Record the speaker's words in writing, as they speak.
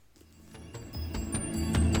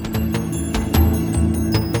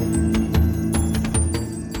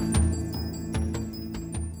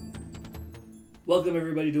Welcome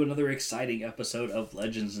everybody to another exciting episode of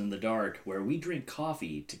Legends in the Dark, where we drink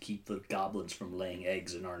coffee to keep the goblins from laying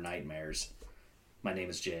eggs in our nightmares. My name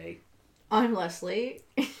is Jay. I'm Leslie.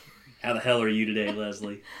 How the hell are you today,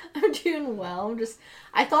 Leslie? I'm doing well.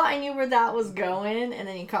 I thought I knew where that was going, and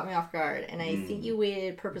then you caught me off guard. And I think you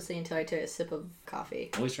waited purposely until I took a sip of coffee.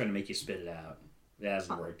 I'm always trying to make you spit it out. It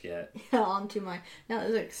hasn't worked yet. Yeah, onto my... No, this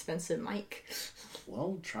is an expensive mic.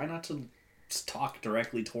 Well, try not to talk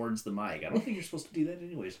directly towards the mic. I don't think you're supposed to do that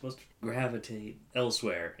anyway. You're supposed to gravitate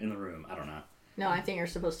elsewhere in the room. I don't know. No, I think you're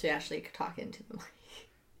supposed to actually talk into the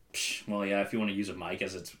mic. Well, yeah, if you want to use a mic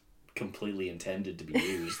as it's completely intended to be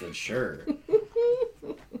used, then sure.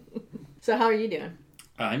 So how are you doing?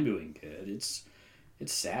 I'm doing good. It's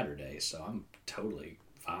Saturday, so I'm totally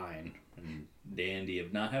fine and dandy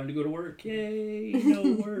of not having to go to work. Yay,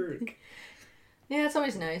 no work. Yeah, it's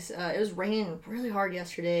always nice. It was raining really hard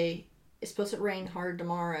yesterday. It's supposed to rain hard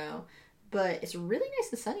tomorrow, but it's really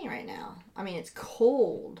nice and sunny right now. I mean, it's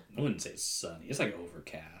cold. I wouldn't say it's sunny. It's like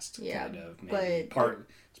overcast, yeah, kind of. Maybe. But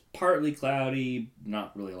it's partly cloudy.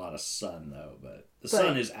 Not really a lot of sun though, but the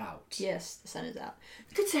sun is out. Yes, the sun is out.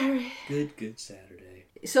 Good Saturday. Good Saturday.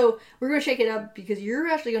 So we're going to shake it up because you're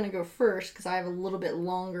actually going to go first because I have a little bit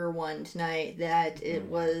longer one tonight that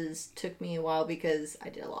took me a while because I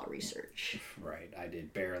did a lot of research. Right. I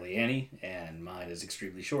did barely any, and mine is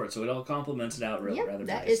extremely short, so it all complements it out rather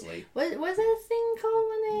nicely. What was that thing called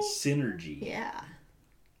when they... Synergy. Yeah.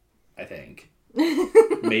 I think.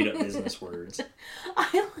 Made up business words.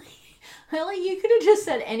 I like you could have just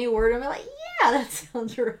said any word and be like, yeah, that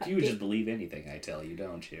sounds right. You would just believe anything I tell you,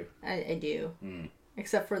 don't you? I do.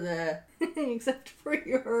 Except for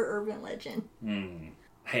your urban legend.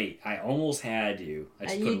 Hey, I almost had you.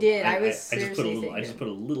 You did. I just put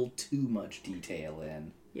a little too much detail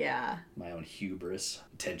in. Yeah. My own hubris.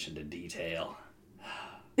 Attention to detail.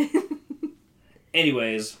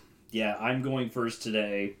 Anyways, yeah, I'm going first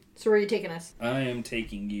today. So where are you taking us? I am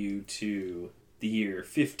taking you to the year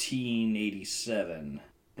 1587,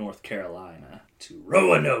 North Carolina, to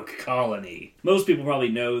Roanoke Colony. Most people probably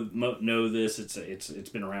know this. It's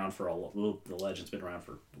been around for the legend's been around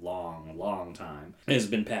for a long time. It has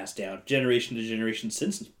been passed down generation to generation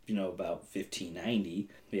since about 1590.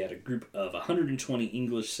 We had a group of 120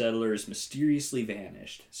 English settlers mysteriously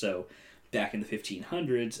vanished. So back in the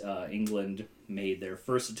 1500s, England made their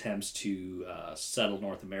first attempts to settle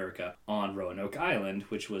North America on Roanoke Island,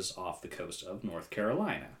 which was off the coast of North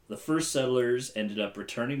Carolina. The first settlers ended up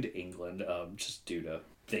returning to England just due to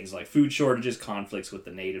things like food shortages, conflicts with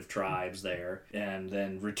the native tribes there, and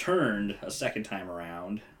then returned a second time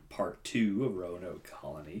around, part 2 of Roanoke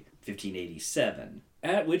Colony, 1587,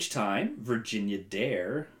 at which time Virginia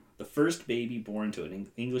Dare, the first baby born to an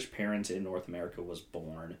English parent in North America, was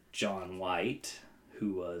born. John White,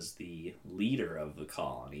 who was the leader of the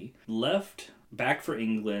colony, left back for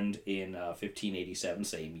England in 1587,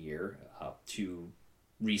 same year, to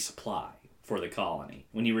resupply for the colony.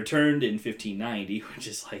 When he returned in 1590, which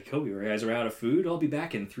is like, oh, you guys are out of food? I'll be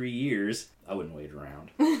back in 3 years. I wouldn't wait around.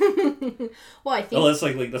 Well, I think... Oh, that's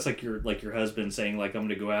like your husband saying, like, I'm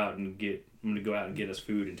gonna go out and get us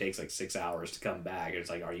food, and it takes like 6 hours to come back. It's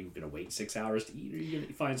like, are you gonna wait 6 hours to eat, or are you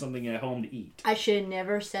gonna find something at home to eat? I should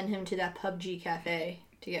never send him to that PUBG cafe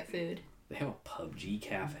to get food. They have a PUBG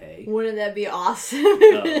cafe? Wouldn't that be awesome?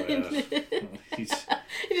 Oh, He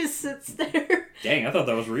just sits there. Dang, I thought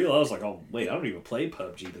that was real. I was like, oh, wait, I don't even play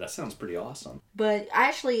PUBG, but that sounds pretty awesome. But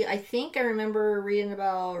actually, I think I remember reading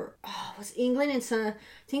about, was England I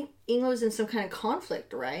think England was in some kind of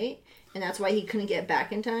conflict, right? And that's why he couldn't get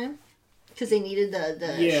back in time? Because they needed the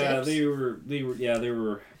ships? They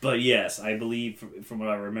were. But yes, I believe from what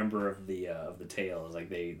I remember of the tale, is like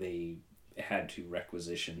they had to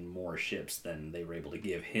requisition more ships than they were able to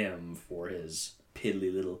give him for his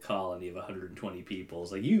piddly little colony of 120 people.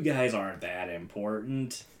 It's like, you guys aren't that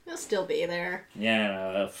important. They'll still be there.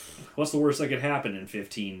 Yeah, what's the worst that could happen in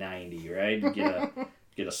 1590, right?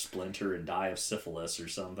 Get a splinter and die of syphilis or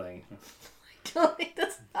something. I don't think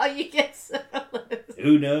that's how you get syphilis.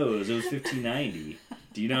 Who knows? It was 1590.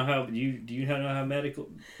 Do you know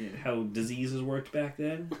how diseases worked back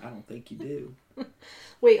then? I don't think you do.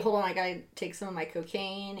 Wait, hold on. I gotta take some of my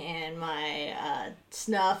cocaine and my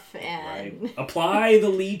snuff and... Right. Apply the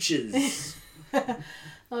leeches.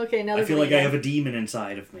 Okay, now they're I feel bleeding. like I have a demon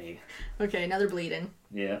inside of me. Okay, now they're bleeding.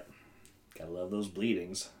 Yeah. Gotta love those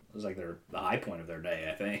bleedings. It was like the high point of their day,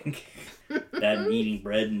 I think. That and eating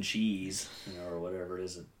bread and cheese, or whatever it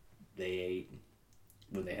is that they ate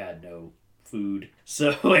when they had no food.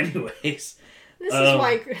 So, anyways...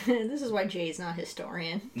 This is why Jay's not a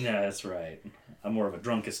historian. Yeah, that's right. I'm more of a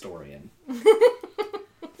drunk historian.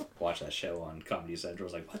 watched that show on Comedy Central. I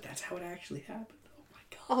was like, what? That's how it actually happened? Oh my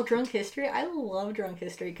god. Oh, Drunk History? I love Drunk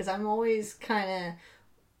History because I'm always kind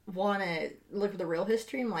of want to look at the real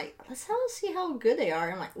history. I'm like, let's see how good they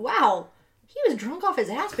are. I'm like, wow, he was drunk off his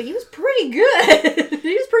ass, but he was pretty good.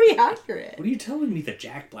 He was pretty accurate. What are you telling me that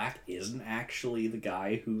Jack Black isn't actually the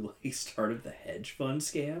guy who like started the hedge fund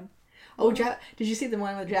scam? Oh, did you see the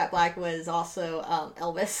one where Jack Black was also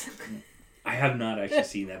Elvis? I have not actually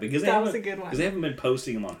seen that because that was a good one. Because they haven't been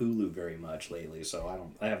posting them on Hulu very much lately, so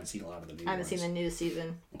I haven't seen a lot of the new I haven't seen the new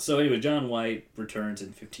season. So anyway, John White returns in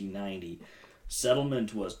 1590.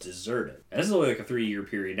 Settlement was deserted. And this is only like a 3-year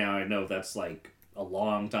period. Now I know that's like a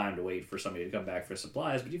long time to wait for somebody to come back for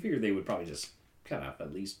supplies, but you figure they would probably just kind of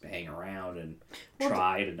at least hang around and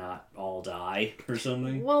try to not all die or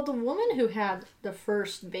something. Well, the woman who had the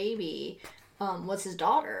first baby was his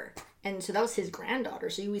daughter, and so that was his granddaughter.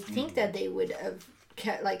 So you would think that they would have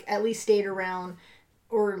kept, like, at least stayed around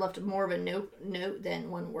or left more of a note than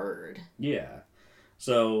one word. Yeah.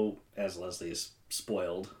 So as Leslie is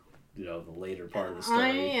spoiled, the later part of the story. I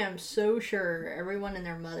am so sure everyone and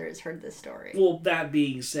their mother has heard this story. Well, that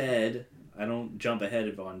being said, I don't jump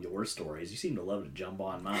ahead on your stories. You seem to love to jump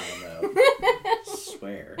on mine, though.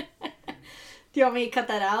 Swear. Do you want me to cut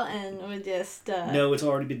that out and we just... No, it's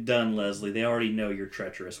already been done, Leslie. They already know your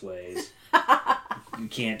treacherous ways. You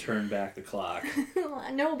can't turn back the clock.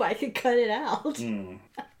 I know, but I could cut it out.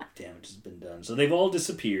 Damage has been done. So they've all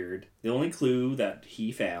disappeared. The only clue that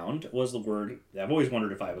he found was the word... I've always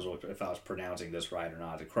wondered if I was pronouncing this right or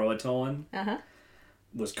not. The Croatoan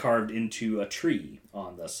was carved into a tree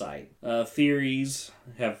on the site. Theories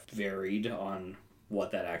have varied on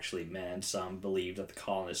what that actually meant. Some believed that the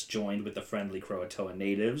colonists joined with the friendly Croatoan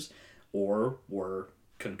natives or were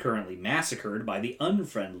concurrently massacred by the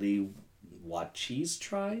unfriendly Wachis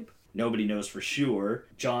tribe. Nobody knows for sure.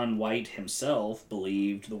 John White himself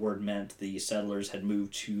believed the word meant the settlers had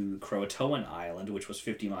moved to Croatoan Island, which was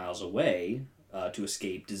 50 miles away, to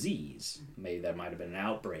escape disease. Maybe that might have been an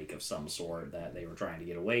outbreak of some sort that they were trying to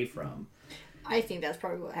get away from. I think that's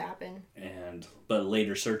probably what happened. But a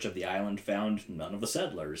later search of the island found none of the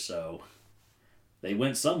settlers, so they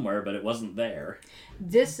went somewhere, but it wasn't there.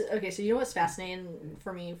 Okay, so you know what's fascinating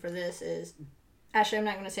for me for this is... Actually, I'm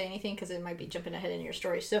not going to say anything because it might be jumping ahead in your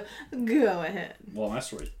story, so go ahead. Well, my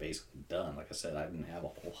story's basically done. Like I said, I didn't have a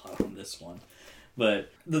whole lot on this one.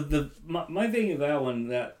 But my thing of that one,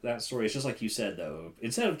 that story, is just like you said, though.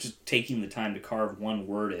 Instead of just taking the time to carve one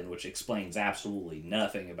word in, which explains absolutely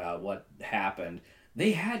nothing about what happened,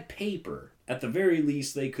 they had paper. At the very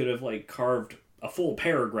least, they could have, like, carved a full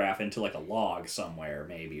paragraph into, like, a log somewhere,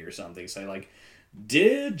 maybe, or something. Say, like,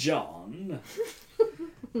 Dear John...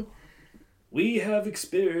 We have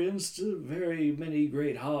experienced very many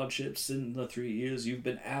great hardships in the 3 years you've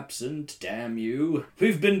been absent, damn you.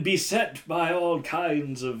 We've been beset by all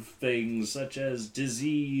kinds of things, such as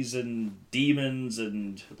disease and demons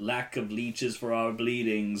and lack of leeches for our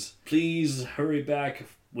bleedings. Please hurry back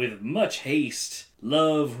with much haste.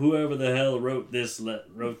 Love whoever the hell wrote this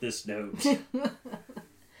note.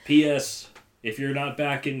 P.S. If you're not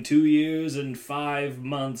back in 2 years and 5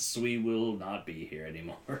 months, we will not be here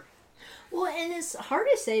anymore. Well, and it's hard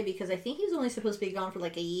to say because I think he's only supposed to be gone for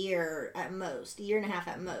like a year at most, a year and a half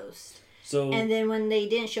at most. So, and then when they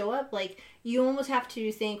didn't show up, like, you almost have to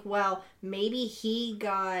think, well, maybe he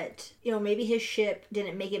got, maybe his ship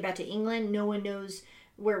didn't make it back to England. No one knows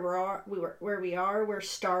where we are. We're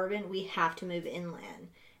starving. We have to move inland.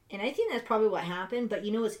 And I think that's probably what happened. But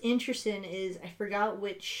what's interesting is I forgot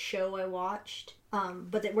which show I watched.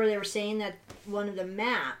 But where they were saying that one of the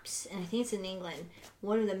maps, and I think it's in England,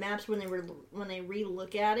 one of the maps when they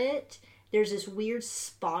re-look at it, there's this weird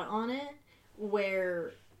spot on it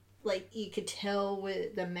where, like, you could tell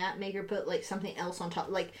with the map maker put like something else on top,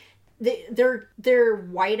 like their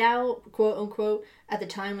whiteout, quote unquote, at the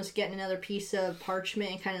time was getting another piece of parchment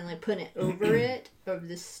and kind of like putting it over it of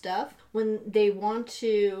this stuff when they want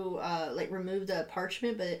to like remove the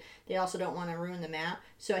parchment, but they also don't want to ruin the map.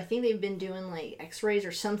 So I think they've been doing like X-rays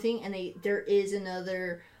or something, and there is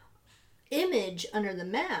another image under the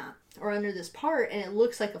map or under this part, and it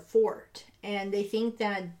looks like a fort, and they think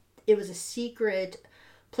that it was a secret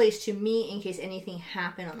place to meet in case anything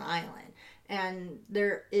happened on the island. And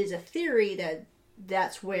there is a theory that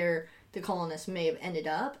that's where the colonists may have ended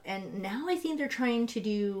up. And now I think they're trying to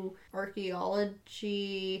do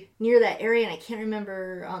archaeology near that area. And I can't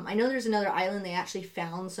remember. I know there's another island. They actually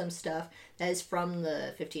found some stuff that is from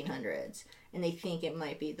the 1500s. And they think it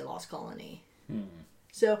might be the Lost Colony.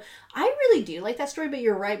 So I really do like that story. But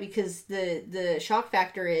you're right, because the shock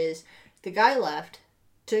factor is the guy left.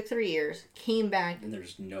 took 3 years, came back, and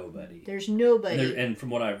there's nobody. There's nobody. And from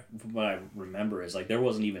what I remember is like there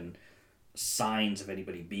wasn't even signs of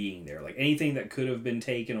anybody being there. Like anything that could have been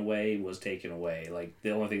taken away was taken away. Like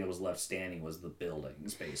the only thing that was left standing was the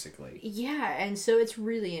buildings, basically. Yeah, and so it's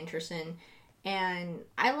really interesting. And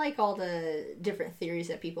I like all the different theories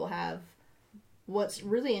that people have. What's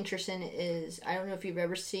really interesting is, I don't know if you've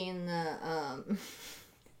ever seen the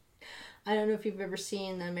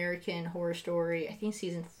American Horror Story. I think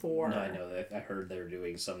season 4. No, I know that. I heard they were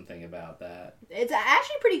doing something about that. It's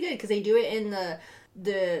actually pretty good because they do it in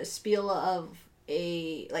the spiel of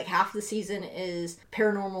half the season is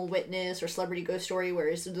paranormal witness or celebrity ghost story,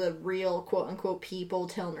 whereas the real quote unquote people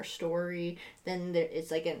telling their story. Then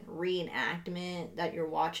it's like a reenactment that you're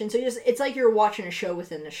watching. So it's like you're watching a show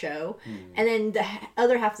within the show. And then the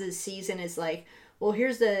other half of the season is like, well,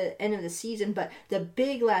 here's the end of the season, but the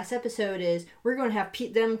big last episode is we're going to have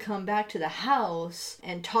them come back to the house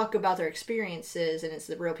and talk about their experiences, and it's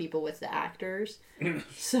the real people with the actors.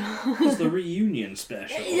 So it's the reunion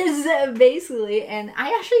special. Is basically, and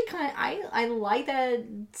I actually I like that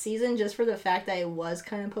season just for the fact that it was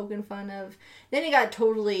kind of poking fun of. Then it got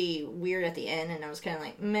totally weird at the end, and I was kind of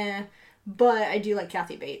like, meh. But I do like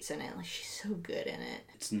Kathy Bates in it. Like, she's so good in it.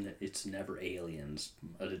 It's never aliens,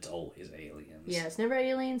 but it's always aliens. Yeah, it's never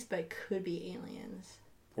aliens, but it could be aliens.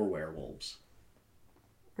 Or werewolves.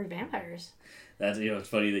 Or vampires. That's, it's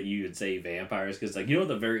funny that you would say vampires, because, like, what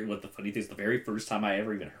the funny thing is, the very first time I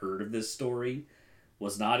ever even heard of this story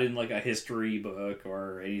was not in, like, a history book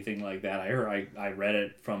or anything like that. I read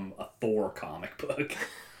it from a Thor comic book.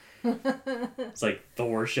 It's like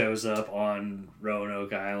Thor shows up on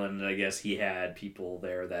Roanoke Island, and I guess he had people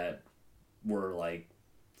there that were like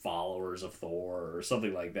followers of Thor or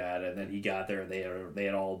something like that, and then he got there and they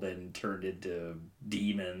had all been turned into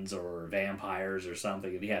demons or vampires or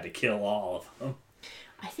something, and he had to kill all of them.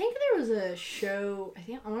 I think there was a show,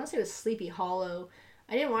 I want to say it was Sleepy Hollow.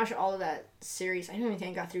 I didn't watch all of that series. I don't even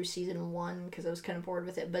think I got through season 1 because I was kind of bored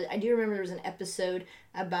with it. But I do remember there was an episode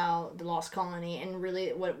about the Lost Colony, and really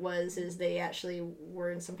what it was is they actually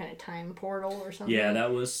were in some kind of time portal or something. Yeah,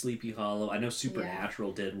 that was Sleepy Hollow. I know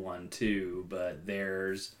Supernatural did one too, but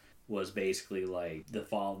theirs was basically like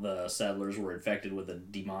the settlers were infected with a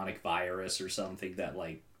demonic virus or something that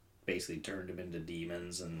like basically turned them into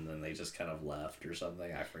demons, and then they just kind of left or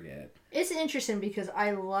something. I forget. It's interesting because I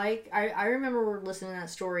remember listening to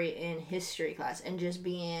that story in history class and just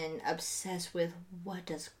being obsessed with what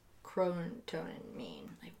does Croatoan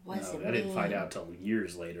mean? Like, what does it mean? I didn't find out until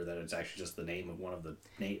years later that it's actually just the name of one of the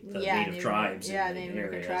native tribes. Yeah, Native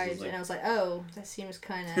American tribes. And I was like, oh, that seems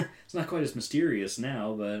kind of... It's not quite as mysterious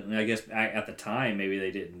now, but I guess at the time, maybe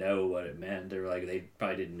they didn't know what it meant. They were like, they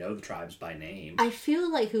probably didn't know the tribes by name. I feel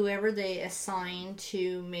like whoever they assigned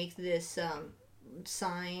to make this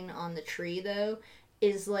sign on the tree, though,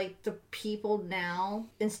 is like the people now,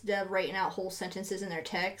 instead of writing out whole sentences in their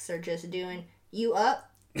text, they're just doing, you up?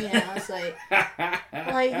 You know, it's like,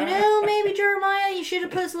 maybe Jeremiah, you should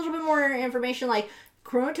have put a little bit more information, like,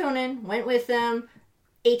 Croatoan went with them,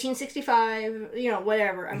 1865,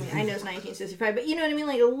 whatever. I mean, I know it's 1965, but you know what I mean?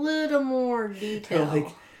 Like, a little more detail.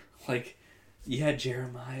 Like, you had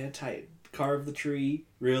Jeremiah carve the tree?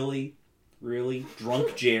 Really?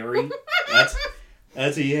 Drunk Jerry?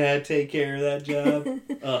 That's who you had to take care of that job?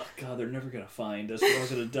 Oh, God, they're never going to find us. We're all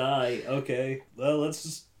going to die. Okay, well, let's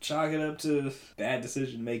just chalk it up to bad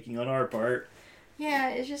decision making on our part. Yeah,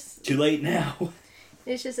 it's just... Too late now.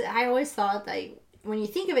 It's just, I always thought, like, when you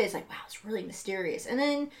think of it, it's like, wow, it's really mysterious. And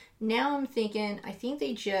then, now I'm thinking, I think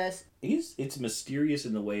they just... It's mysterious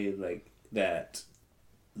in the way, like, that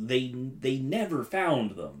they never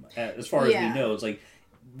found them, as far as we know. It's like,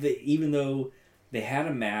 even though they had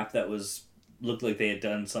a map that looked like they had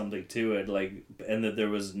done something to it, like, and that there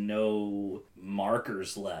was no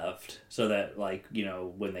markers left, so that, like,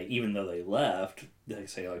 even though they left, they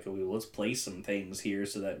say, like, okay, let's place some things here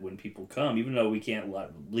so that when people come, even though we can't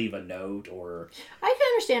leave a note or... I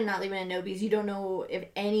can understand not leaving a note because you don't know if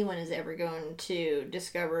anyone is ever going to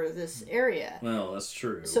discover this area. Well, that's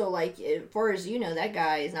true. So, like, as far as you know, that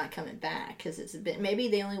guy is not coming back because maybe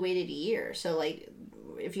they only waited a year. So, like,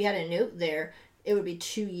 if you had a note there, it would be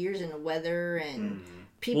 2 years in the weather, and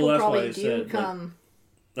people probably do come...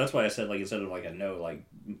 That's why I said, like, instead of, like, a note, like,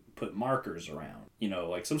 put markers around.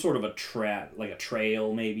 Like, some sort of a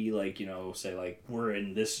trail, maybe, like, say, like, we're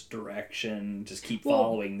in this direction, just keep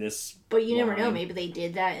following this But you never know, maybe they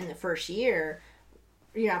did that in the first year,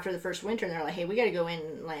 after the first winter, and they're like, hey, we gotta go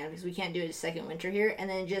inland, because we can't do a second winter here, and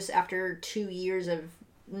then just after 2 years of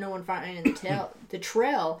no one finding the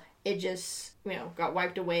trail, it just, got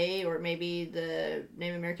wiped away, or maybe the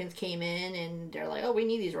Native Americans came in and they're like, oh, we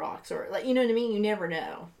need these rocks, or like, you know what I mean? You never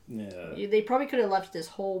know. Yeah. They probably could have left this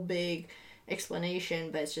whole big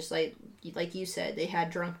explanation, but it's just like you said, they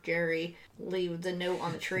had drunk Jerry leave the note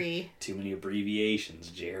on the tree. Too many abbreviations,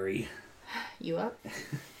 Jerry. You up?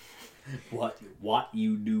 What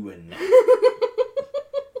you doing?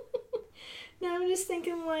 No, I'm just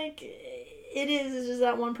thinking like it's just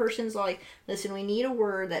that one person's like, listen, we need a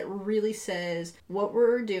word that really says what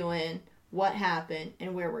we're doing, what happened,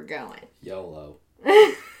 and where we're going. YOLO.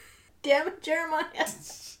 Damn it, Jeremiah.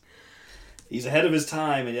 He's ahead of his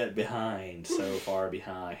time and yet behind. So far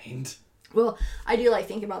behind. Well, I do like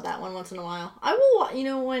thinking about that one once in a while. I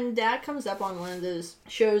will, when Dad comes up on one of those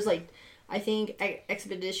shows, like, I think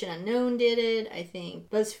Expedition Unknown did it. I think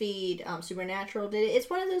BuzzFeed Supernatural did it. It's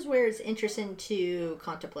one of those where it's interesting to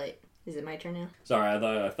contemplate. Is it my turn now? Sorry, I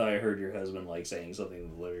thought I heard your husband like saying something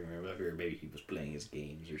in the living room. I figured maybe he was playing his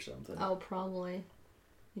games or something. Oh, probably.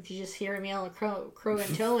 If you just hear him yell crow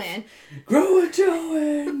and toe-in. Crow and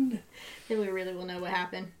toe-in! Then we really will know what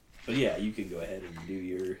happened. But yeah, you can go ahead and do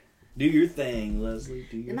your thing, Leslie.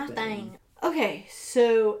 Do your thing. Okay,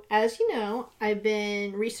 so as you know, I've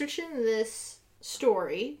been researching this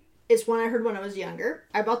story. It's one I heard when I was younger.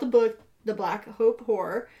 I bought the book, The Black Hope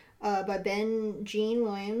Horror, by Ben Gene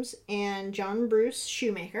Williams and John Bruce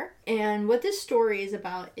Shoemaker. And what this story is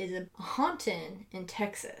about is a haunting in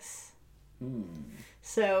Texas.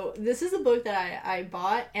 So this is a book that I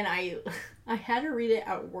bought, and I had to read it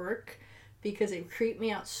at work because it creeped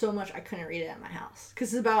me out so much I couldn't read it at my house.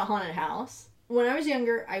 Because it's about a haunted house. When I was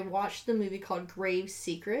younger, I watched the movie called Grave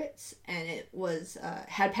Secrets, and it was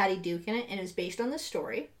had Patty Duke in it, and it was based on this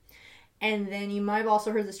story. And then you might have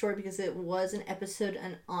also heard the story because it was an episode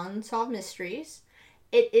on Unsolved Mysteries.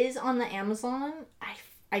 It is on the Amazon.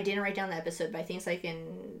 I didn't write down the episode, but I think it's like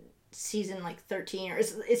in season like 13, or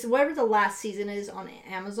it's whatever the last season is on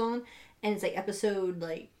Amazon, and it's like episode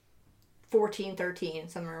like 14, 13,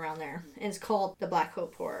 somewhere around there. And it's called The Black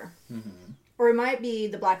Hope Horror. Mm-hmm. Or it might be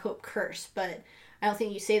The Black Hope Curse, but I don't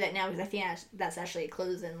think you say that now because I think that's actually a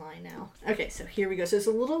close-in line now. Okay, so here we go. So it's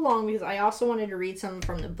a little long because I also wanted to read some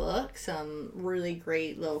from the book, some really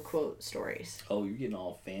great little quote stories. Oh, you're getting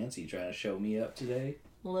all fancy trying to show me up today?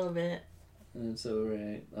 A little bit. That's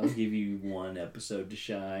alright. I'll give you one episode to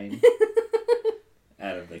shine.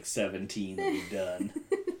 Out of like 17 that we've done.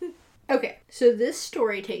 Okay, so this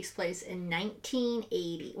story takes place in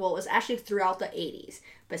 1980. Well, it was actually throughout the 80s,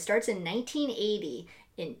 but starts in 1980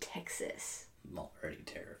 in Texas. I'm already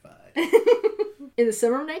terrified. In the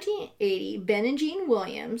summer of 1980, Ben and Gene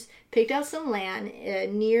Williams picked out some land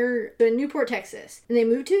near Newport, Texas. And they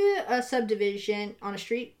moved to a subdivision on a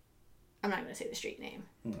street. I'm not going to say the street name.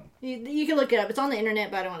 No. You can look it up. It's on the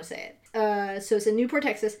internet, but I don't want to say it. So it's in Newport,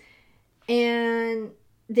 Texas. And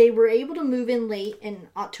they were able to move in late in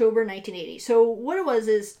October 1980. So what it was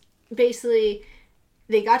is basically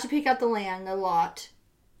they got to pick out the land, the lot,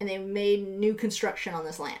 and they made new construction on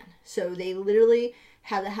this land. So they literally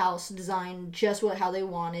had the house designed just how they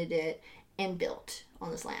wanted it and built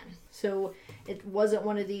on this land. So it wasn't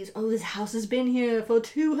one of these, oh, this house has been here for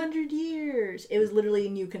 200 years. It was literally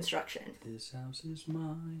new construction. This house is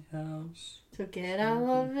my house. So get out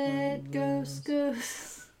of it, ghost,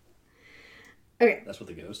 ghost. Okay. That's what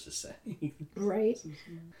the ghost is saying. Right.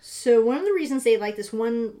 So one of the reasons they like this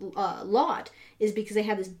one lot is because they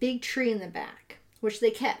had this big tree in the back, which they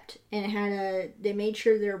kept, and it had they made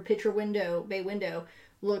sure their bay window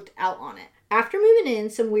looked out on it. After moving in,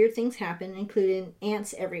 some weird things happened, including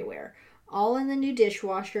ants everywhere, all in the new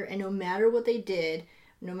dishwasher, and no matter what they did,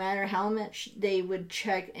 no matter how much they would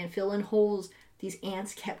check and fill in holes, these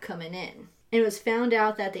ants kept coming in. And it was found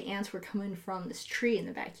out that the ants were coming from this tree in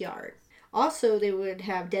the backyard. Also, they would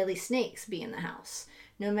have deadly snakes be in the house.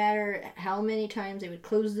 No matter how many times they would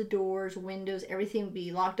close the doors, windows, everything would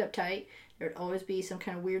be locked up tight. There would always be some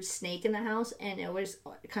kind of weird snake in the house, and it always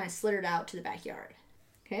kind of slithered out to the backyard.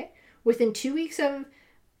 Okay? Within 2 weeks of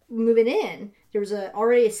moving in, there was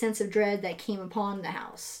already a sense of dread that came upon the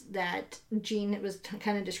house. That Jean was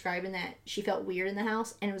kind of describing that she felt weird in the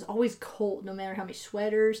house, and it was always cold, no matter how many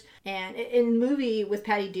sweaters. And in the movie with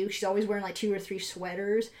Patty Duke, she's always wearing like 2 or 3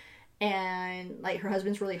 sweaters. And like her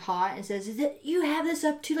husband's really hot and says, you have this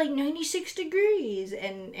up to like 96 degrees.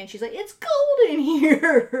 And she's like, it's cold in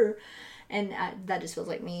here. And that just feels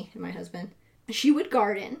like me and my husband. She would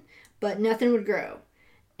garden, but nothing would grow.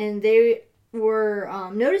 And they were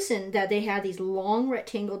noticing that they had these long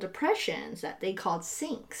rectangle depressions that they called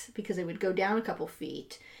sinks because they would go down a couple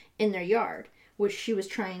feet in their yard, which she was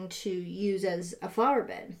trying to use as a flower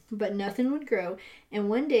bed. But nothing would grow. And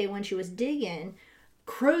one day when she was digging,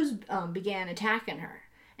 crows began attacking her.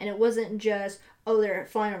 And it wasn't just, oh, they're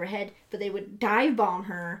flying overhead, but they would dive bomb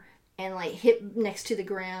her and like hit next to the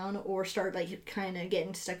ground or start like kind of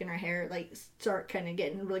getting stuck in her hair, like start kind of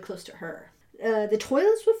getting really close to her. The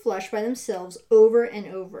toilets would flush by themselves over and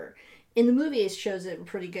over. In the movie, it shows it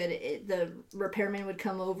pretty good. The repairman would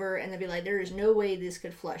come over and they'd be like, there is no way this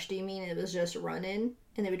could flush. Do you mean it was just running?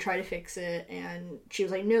 And they would try to fix it. And she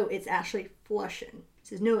was like, no, it's actually flushing. She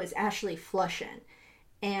says, no, it's actually flushing.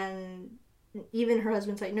 And even her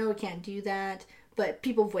husband's like, no, we can't do that. But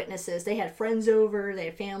people have witnesses. They had friends over, they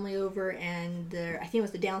had family over, and I think it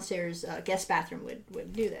was the downstairs guest bathroom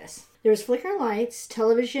would do this. There was flickering lights,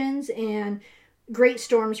 televisions, and great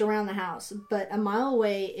storms around the house. But a mile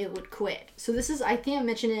away, it would quit. So this is, I think I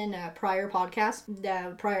mentioned in a prior podcast,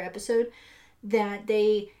 the prior episode, that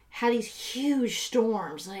they had these huge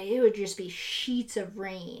storms. Like, it would just be sheets of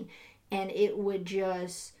rain, and it would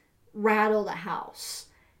just rattle the house.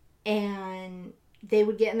 And they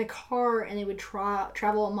would get in the car and they would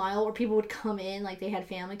travel a mile, or people would come in, like they had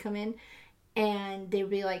family come in, and they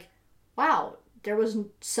would be like, wow, there was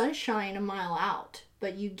sunshine a mile out,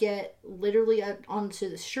 but you get literally up onto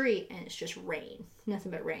the street and it's just rain,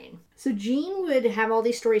 nothing but rain. So Jean would have all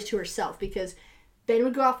these stories to herself because Ben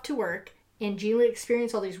would go off to work and Jean would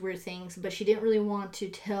experience all these weird things, but she didn't really want to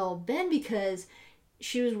tell Ben because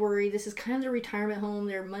she was worried. This is kind of the retirement home.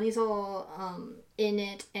 Their money's all in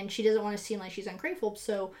it, and she doesn't want to seem like she's ungrateful,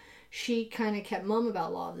 so she kind of kept mum about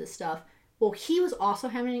a lot of this stuff. Well, he was also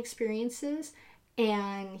having experiences,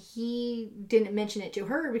 and he didn't mention it to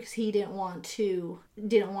her because he didn't want to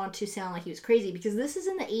sound like he was crazy, because this is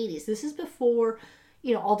in the 80s. This is before,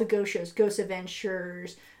 all the ghost shows, Ghost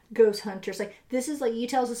Adventures, Ghost Hunters. Like, this is like, you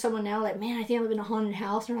tell someone now, like, man, I think I live in a haunted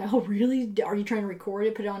house, and they're like, oh, really? Are you trying to record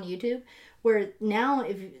it, put it on YouTube? Where now,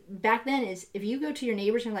 back then, if you go to your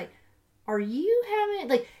neighbors and like, are you having,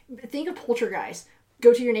 like, think of Poltergeist.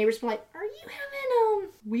 Go to your neighbors and be like, are you having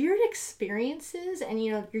weird experiences? And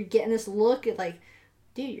you're getting this look at like,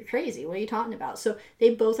 dude, you're crazy. What are you talking about? So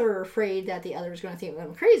they both are afraid that the other is going to think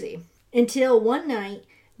them crazy. Until one night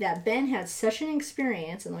that Ben had such an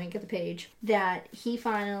experience, and let me get the page, that he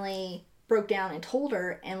finally broke down and told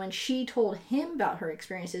her. And when she told him about her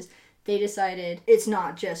experiences, they decided, it's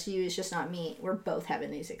not just you, it's just not me. We're both having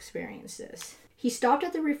these experiences. He stopped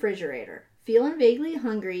at the refrigerator. Feeling vaguely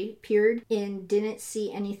hungry, peered in, didn't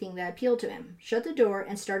see anything that appealed to him, shut the door,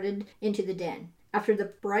 and started into the den. After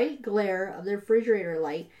the bright glare of the refrigerator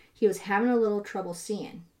light, he was having a little trouble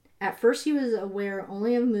seeing. At first he was aware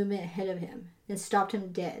only of movement ahead of him, then stopped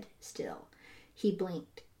him dead still. He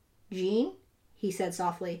blinked. Jean? He said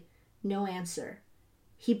softly. No answer.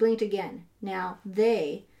 He blinked again. Now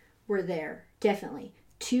they were there, definitely.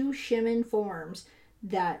 Two shimmering forms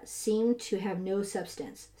that seemed to have no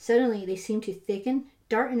substance. Suddenly they seemed to thicken,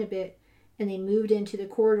 darken a bit, and they moved into the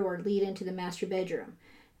corridor leading into the master bedroom.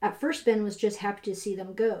 At first Ben was just happy to see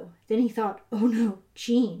them go. Then he thought, oh no,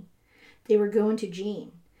 Jean. They were going to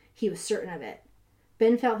Jean. He was certain of it.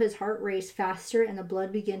 Ben felt his heart race faster and the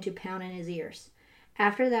blood begin to pound in his ears.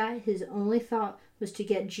 After that, his only thought was to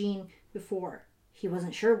get Jean before. He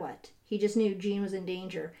wasn't sure what. He just knew Jean was in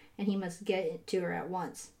danger and he must get to her at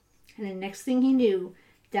once. And the next thing he knew,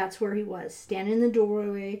 that's where he was, standing in the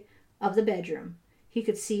doorway of the bedroom. He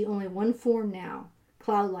could see only one form now,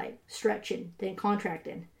 cloud-like, stretching, then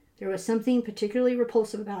contracting. There was something particularly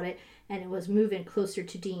repulsive about it, and it was moving closer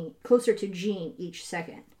to Jean each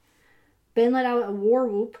second. Ben let out a war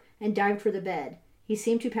whoop and dived for the bed. He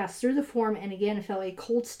seemed to pass through the form and again felt a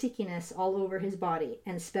cold stickiness all over his body,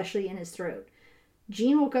 and especially in his throat.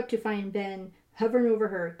 Jean woke up to find Ben hovering over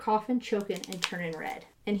her, coughing, choking, and turning red.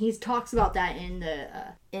 And he talks about that in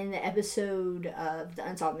the episode of the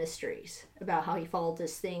Unsolved Mysteries, about how he followed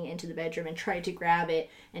this thing into the bedroom and tried to grab it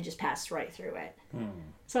and just passed right through it.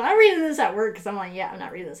 So I'm reading this at work because I'm like, yeah, I'm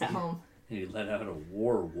not reading this at home. He let out a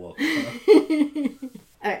war whoop. Huh?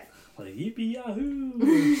 Alright. Like, yippee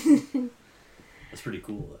yahoo! That's pretty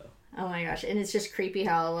cool, though. Oh my gosh. And it's just creepy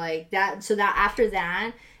how, like, that, so that after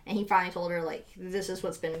that, and he finally told her, like, this is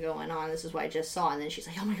what's been going on. This is what I just saw. And then she's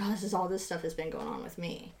like, oh my god, this stuff has been going on with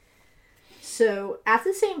me. So at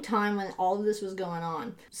the same time when all of this was going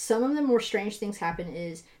on, some of the more strange things happened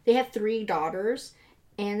is they had 3 daughters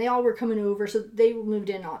and they all were coming over. So they moved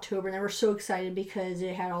in October and they were so excited because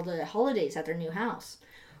they had all the holidays at their new house.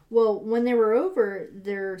 Well, when they were over,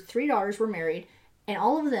 their 3 daughters were married and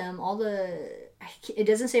all of them, it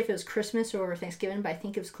doesn't say if it was Christmas or Thanksgiving, but I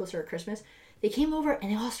think it was closer to Christmas. They came over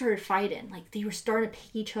and they all started fighting. Like, they were starting to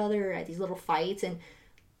pick each other at these little fights, and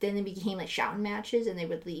then they became like shouting matches and they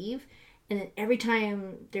would leave. And then every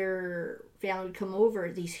time their family would come over,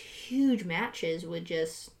 these huge matches would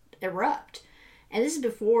just erupt. And this is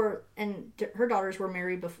before, and her daughters were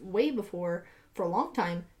married way before, for a long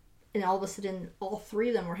time. And all of a sudden, all three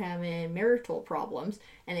of them were having marital problems,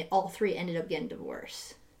 and they all three ended up getting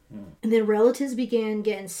divorced. And then relatives began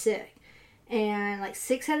getting sick. And like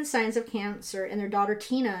 6 had the signs of cancer, and their daughter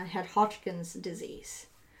Tina had Hodgkin's disease.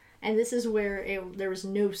 And this is where there was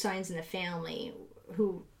no signs in the family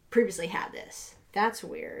who previously had this. That's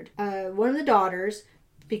weird. One of the daughters,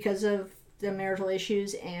 because of the marital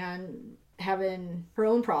issues and having her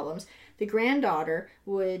own problems, the granddaughter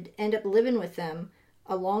would end up living with them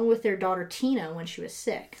along with their daughter Tina when she was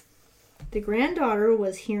sick. The granddaughter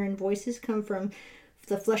was hearing voices come from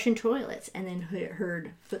the flushing toilets and then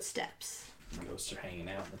heard footsteps. Ghosts are hanging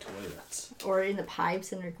out in the toilets. Or in the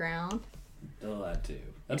pipes underground. Oh, that too.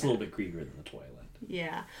 That's a little bit creepier than the toilet.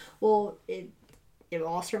 Yeah. Well, it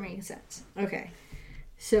all started making sense. Okay.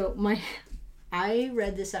 So I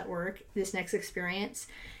read this at work, this next experience,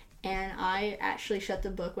 and I actually shut the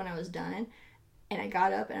book when I was done. And I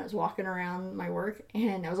got up and I was walking around my work,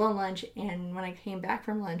 and I was on lunch, and when I came back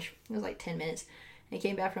from lunch, it was like 10 minutes, and I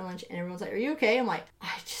came back from lunch and everyone's like, "Are you okay?" I'm like,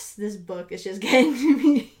 this book is just getting to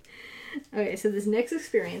me. Okay, so this next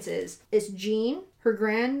experience is Jean, her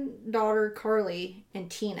granddaughter Carly,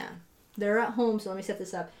 and Tina. They're at home, so let me set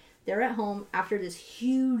this up. They're at home after this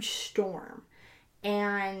huge storm.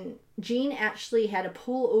 And Jean actually had to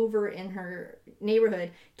pull over in her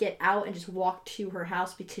neighborhood, get out, and just walk to her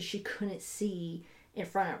house because she couldn't see in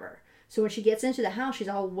front of her. So when she gets into the house, she's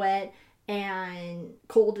all wet and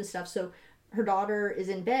cold and stuff. So her daughter is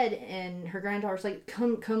in bed, and her granddaughter's like,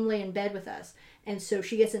 come lay in bed with us. And so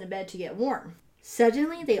she gets into bed to get warm.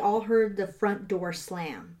 Suddenly, they all heard the front door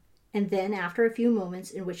slam. And then, after a few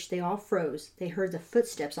moments in which they all froze, they heard the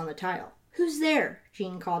footsteps on the tile. "Who's there?"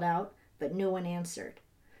 Jean called out, but no one answered.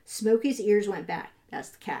 Smokey's ears went back. That's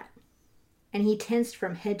the cat. And he tensed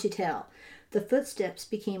from head to tail. The footsteps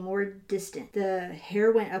became more distant. The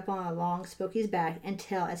hair went up along Smokey's back and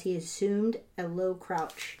tail as he assumed a low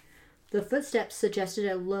crouch. The footsteps suggested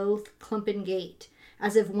a low, clumping gait,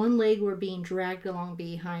 as if one leg were being dragged along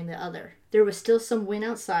behind the other. There was still some wind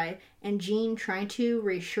outside, and Jean, trying to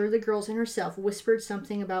reassure the girls and herself, whispered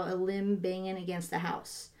something about a limb banging against the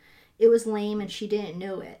house. It was lame, and she didn't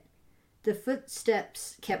know it. The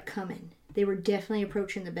footsteps kept coming. They were definitely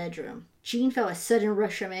approaching the bedroom. Jean felt a sudden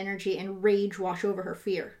rush of energy and rage wash over her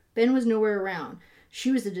fear. Ben was nowhere around.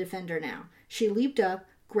 She was the defender now. She leaped up,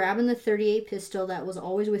 grabbing the .38 pistol that was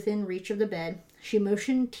always within reach of the bed. She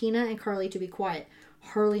motioned Tina and Carly to be quiet.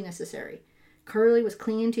 Hardly necessary. Carly was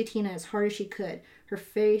clinging to Tina as hard as she could, her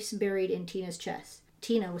face buried in Tina's chest.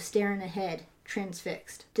 Tina was staring ahead,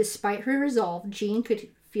 transfixed. Despite her resolve, Jean could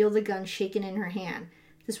feel the gun shaking in her hand.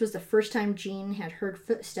 This was the first time Jean had heard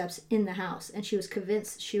footsteps in the house, and she was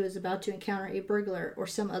convinced she was about to encounter a burglar or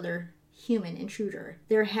some other human intruder.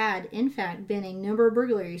 There had, in fact, been a number of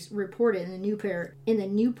burglaries reported in the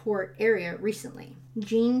Newport area recently.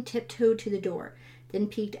 Jean tiptoed to the door, then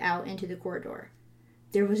peeked out into the corridor.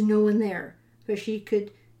 There was no one there, but she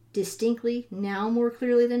could distinctly, now more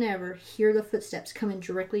clearly than ever, hear the footsteps coming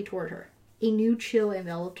directly toward her. A new chill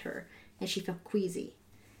enveloped her, and she felt queasy.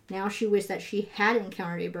 Now she wished that she had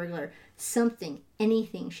encountered a burglar, something,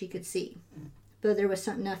 anything she could see. But there was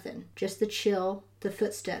nothing, just the chill, the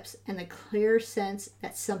footsteps, and the clear sense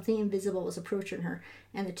that something invisible was approaching her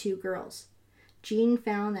and the two girls. Jean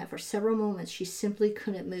found that for several moments she simply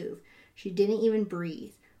couldn't move. She didn't even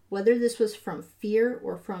breathe. Whether this was from fear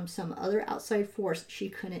or from some other outside force, she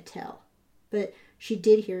couldn't tell. But she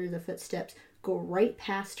did hear the footsteps go right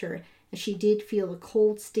past her, and she did feel the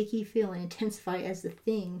cold, sticky feeling intensify as the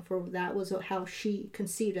thing, for that was how she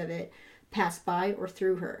conceived of it, passed by or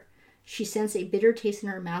through her. She sensed a bitter taste in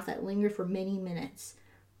her mouth that lingered for many minutes.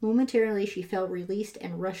 Momentarily, she felt released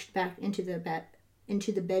and rushed back into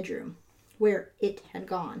the bedroom, where it had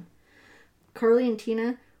gone. Carly and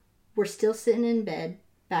Tina were still sitting in bed,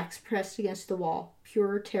 backs pressed against the wall,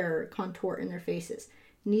 pure terror contoured in their faces.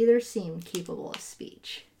 Neither seemed capable of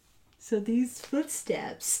speech. So these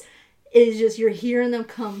footsteps is just, you're hearing them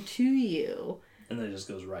come to you. And then it just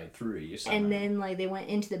goes right through you somehow. And then, like, they went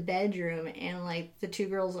into the bedroom, and, like, the two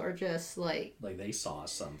girls are just, like... Like, they saw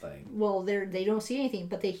something. Well, they don't see anything,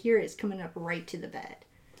 but they hear it's coming up right to the bed.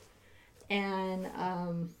 And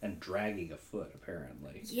dragging a foot,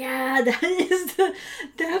 apparently. Yeah,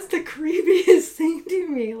 that's the creepiest thing to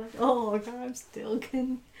me. Like, oh, God, I'm still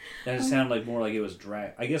getting... That just sounded like more like it was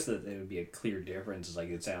drag. I guess that it would be a clear difference. Is like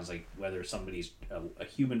it sounds like whether somebody's a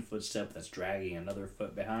human footstep that's dragging another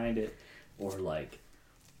foot behind it, or like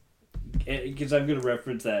because I'm going to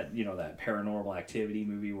reference that, that Paranormal Activity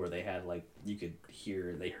movie where they had, like,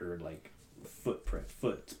 they heard, like,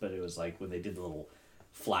 footprints, but it was, like, when they did the little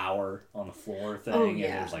flower on the floor thing,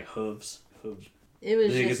 and it was, like, hooves. It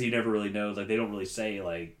was because you never really know, like, they don't really say,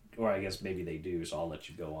 like, or I guess maybe they do, so I'll let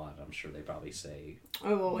you go on. I'm sure they probably say...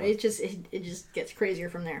 Oh, well, it just gets crazier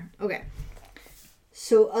from there. Okay.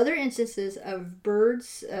 So other instances of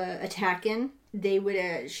birds attacking,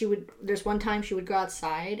 there's one time she would go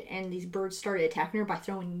outside and these birds started attacking her by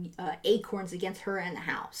throwing acorns against her and the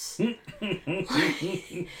house.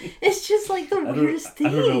 It's just like the weirdest thing.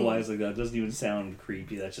 I don't know why it's like that. It doesn't even sound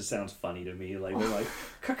creepy. That just sounds funny to me. Like, they're like,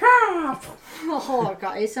 caca! Oh,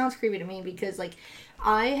 God. It sounds creepy to me because, like,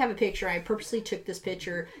 I have a picture. I purposely took this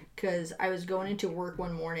picture because I was going into work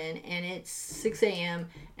one morning and it's 6 a.m.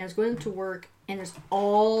 and I was going to work and there's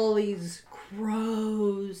all these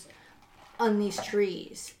crows on these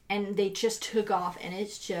trees and they just took off and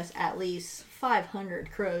it's just at least 500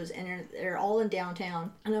 crows and they're all in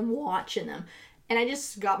downtown and I'm watching them. And I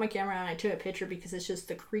just got my camera and I took a picture because it's just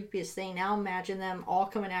the creepiest thing. Now imagine them all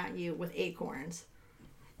coming at you with acorns.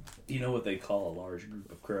 You know what they call a large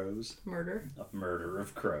group of crows? Murder. A murder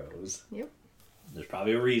of crows. Yep. There's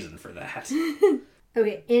probably a reason for that.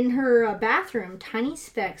 Okay, in her bathroom, tiny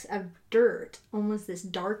specks of dirt, almost this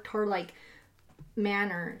dark tar-like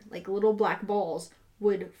manner, like little black balls,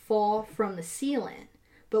 would fall from the ceiling.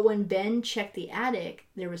 But when Ben checked the attic,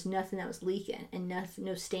 there was nothing that was leaking and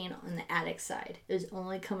no stain on the attic side. It was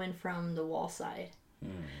only coming from the wall side.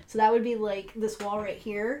 So that would be like this wall right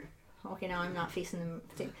here. Okay, now I'm not facing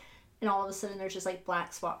the thing. And all of a sudden there's just like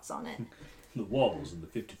black spots on it. The walls in the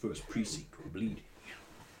 51st precinct were bleeding.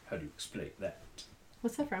 How do you explain that?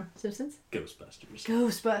 What's that from? Simpsons? Ghostbusters.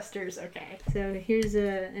 Ghostbusters, okay. So here's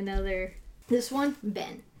another... This one,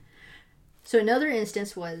 Ben. So another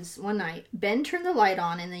instance was, one night, Ben turned the light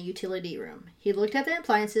on in the utility room. He looked at the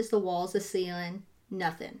appliances, the walls, the ceiling,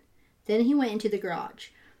 nothing. Then he went into the garage,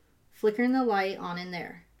 flickering the light on in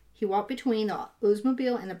there. He walked between the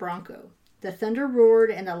Oldsmobile and the Bronco. The thunder roared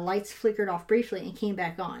and the lights flickered off briefly and came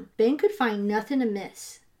back on. Ben could find nothing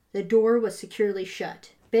amiss. The door was securely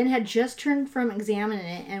shut. Ben had just turned from examining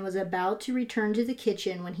it and was about to return to the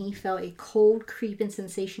kitchen when he felt a cold, creeping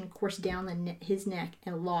sensation course down his neck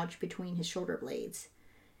and lodge between his shoulder blades.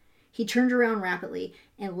 He turned around rapidly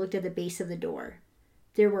and looked at the base of the door.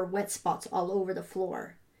 There were wet spots all over the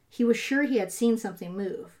floor. He was sure he had seen something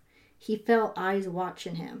move. He felt eyes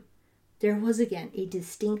watching him. There was again a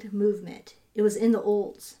distinct movement. It was in the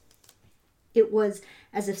Olds. It was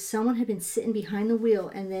as if someone had been sitting behind the wheel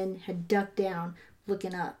and then had ducked down,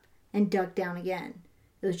 looking up, and ducked down again.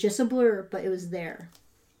 It was just a blur, but it was there.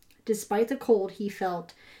 Despite the cold he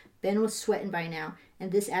felt, Ben was sweating by now,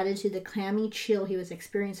 and this added to the clammy chill he was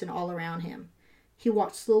experiencing all around him. He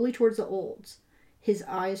walked slowly towards the Olds, his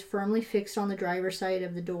eyes firmly fixed on the driver's side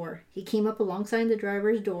of the door. He came up alongside the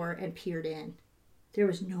driver's door and peered in. There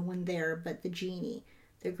was no one there but the genie.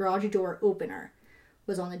 The garage door opener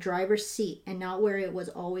was on the driver's seat and not where it was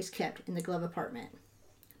always kept, in the glove compartment.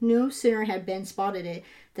 No sooner had Ben spotted it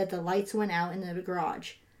that the lights went out in the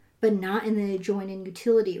garage, but not in the adjoining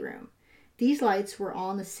utility room. These lights were all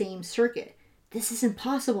on the same circuit. This is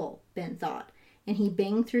impossible, Ben thought, and he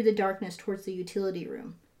banged through the darkness towards the utility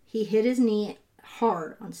room. He hit his knee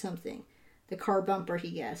hard on something, the car bumper,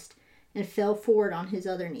 he guessed, and fell forward on his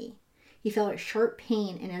other knee. He felt a sharp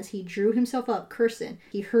pain, and as he drew himself up, cursing,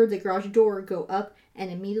 he heard the garage door go up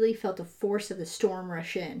and immediately felt the force of the storm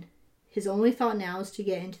rush in. His only thought now was to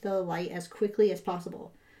get into the light as quickly as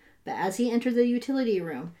possible. But as he entered the utility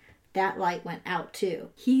room, that light went out too.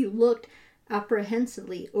 He looked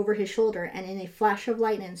apprehensively over his shoulder and in a flash of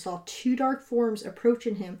lightning saw two dark forms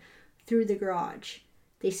approaching him through the garage.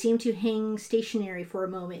 They seemed to hang stationary for a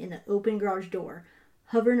moment in the open garage door,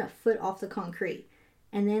 hovering a foot off the concrete.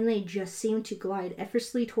 And then they just seemed to glide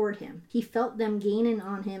effortlessly toward him. He felt them gaining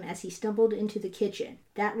on him as he stumbled into the kitchen.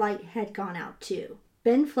 That light had gone out too.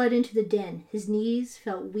 Ben fled into the den. His knees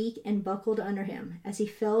felt weak and buckled under him. As he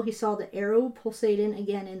fell, he saw the arrow pulsating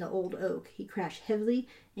again in the old oak. He crashed heavily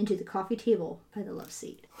into the coffee table by the love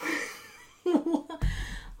seat.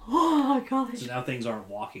 Oh, gosh. So now things aren't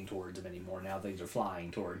walking towards him anymore. Now things are flying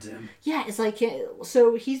towards him. Yeah, it's like,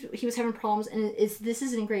 so he was having problems, and this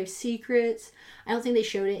is Engraved Secrets. I don't think they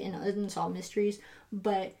showed it in Unsolved Mysteries,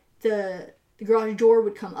 but the garage door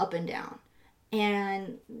would come up and down.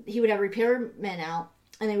 And he would have repairmen out,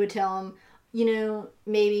 and they would tell him,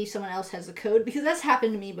 maybe someone else has the code. Because that's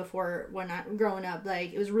happened to me before when I growing up.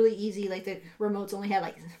 Like, it was really easy. Like, the remotes only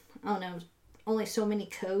had, only so many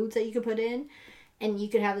codes that you could put in. And you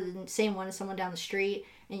could have the same one as someone down the street,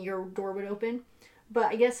 and your door would open. But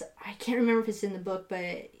I guess, I can't remember if it's in the book,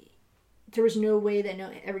 but there was no way that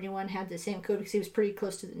everyone had the same code because he was pretty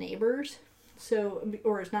close to the neighbors. So,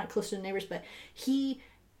 or it's not close to the neighbors, but he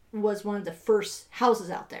was one of the first houses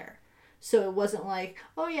out there. So it wasn't like,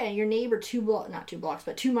 oh yeah, your neighbor not 2 blocks,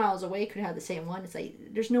 but 2 miles away could have the same one. It's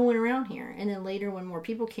like, there's no one around here. And then later when more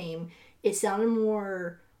people came, it sounded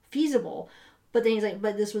more feasible. But then he's like,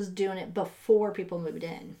 but this was doing it before people moved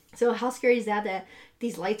in. So how scary is that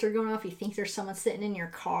these lights are going off? You think there's someone sitting in your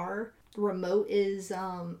car. The remote is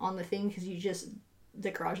on the thing because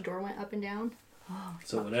the garage door went up and down. Oh,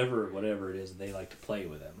 so whatever it is, they like to play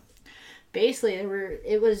with them. Basically,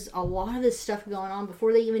 it was a lot of this stuff going on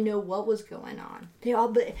before they even know what was going on.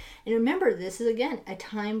 And remember, this is again a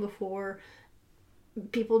time before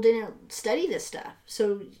people didn't study this stuff.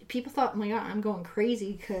 So people thought, oh my God, I'm going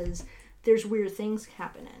crazy because there's weird things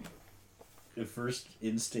happening. The first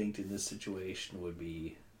instinct in this situation would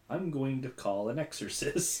be, I'm going to call an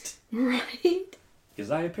exorcist. Right?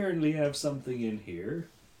 Because I apparently have something in here,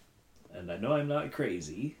 and I know I'm not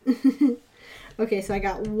crazy. Okay, so I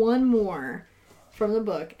got one more from the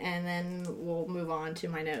book, and then we'll move on to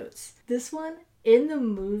my notes. This one, in the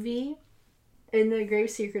movie, in the Grave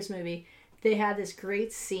Seekers movie, they had this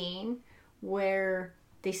great scene where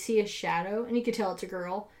they see a shadow, and you could tell it's a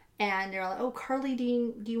girl, and they're like, oh, Carly,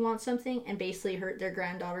 do you want something? And basically their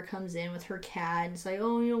granddaughter comes in with her cat, and it's like,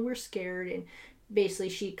 oh, we're scared, and basically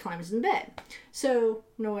she climbs in bed. So,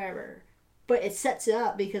 no whatever. But it sets it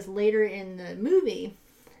up because later in the movie,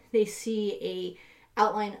 they see a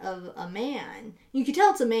outline of a man. You can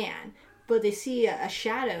tell it's a man, but they see a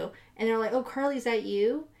shadow, and they're like, oh, Carly, is that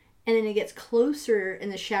you? And then it gets closer, in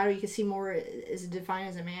the shadow you can see more is defined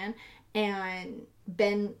as a man, and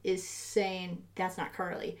Ben is saying, that's not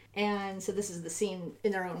Carly. And so this is the scene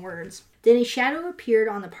in their own words. Then a shadow appeared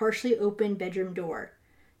on the partially open bedroom door.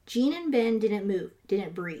 Jean and Ben didn't move,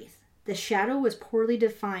 didn't breathe. The shadow was poorly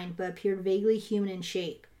defined, but appeared vaguely human in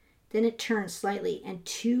shape. Then it turned slightly, and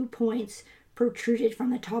 2 points protruded from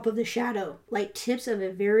the top of the shadow, like tips of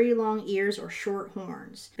a very long ears or short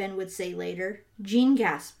horns, Ben would say later. Jean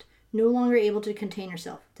gasped, no longer able to contain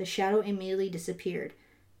herself. The shadow immediately disappeared.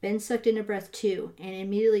 Ben sucked in a breath too, and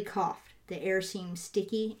immediately coughed. The air seemed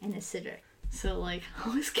sticky and acidic. So, like,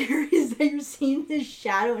 how scary is that you're seeing this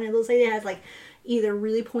shadow, and it looks like it has, like, either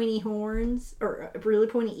really pointy horns or really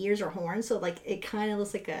pointy ears or horns, so like it kind of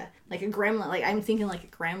looks like a gremlin. Like I'm thinking like a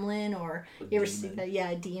gremlin, or you ever see that? Yeah,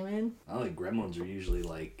 a demon. I don't think gremlins are usually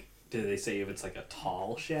like. Do they say if it's like a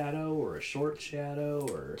tall shadow or a short shadow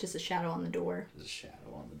or just a shadow on the door? Just a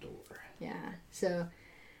shadow on the door. Yeah. So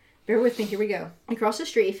bear with me. Here we go. Across the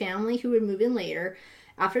street, a family who would move in later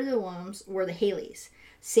after the Williams were the Haleys.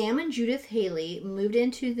 Sam and Judith Haley moved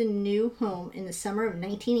into the new home in the summer of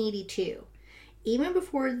 1982. Even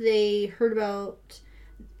before they heard about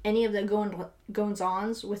any of the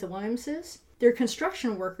goings-ons with the Williamses, their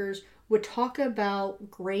construction workers would talk about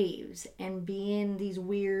graves and being these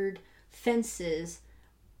weird fences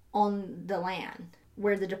on the land.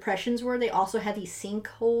 Where the depressions were, they also had these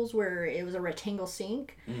sinkholes where it was a rectangle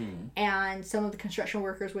sink. And some of the construction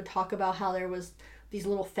workers would talk about how there was these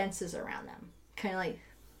little fences around them. Kind of like,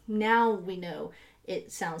 now we know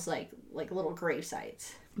it sounds like little grave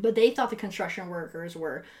sites. But they thought the construction workers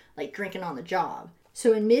were like drinking on the job.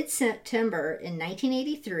 So in mid-September in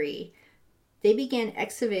 1983, they began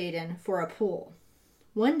excavating for a pool.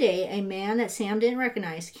 One day, a man that Sam didn't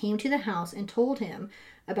recognize came to the house and told him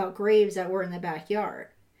about graves that were in the backyard.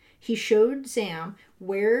 He showed Sam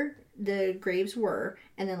where the graves were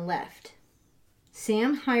and then left.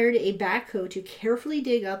 Sam hired a backhoe to carefully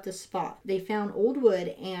dig up the spot. They found old wood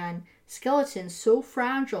and skeletons so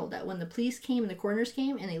fragile that when the police came and the coroners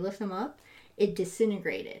came and they lifted them up, it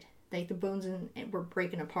disintegrated. Like the bones were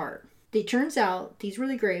breaking apart. It turns out these were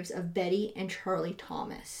the graves of Betty and Charlie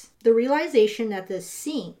Thomas. The realization that the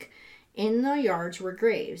sink in the yards were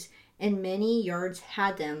graves, and many yards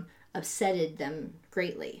had them, upsetted them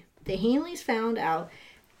greatly. The Hanleys found out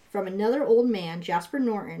from another old man, Jasper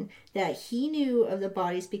Norton, that he knew of the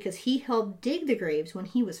bodies because he helped dig the graves when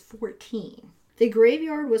he was 14. The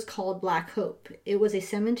graveyard was called Black Hope. It was a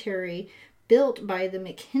cemetery built by the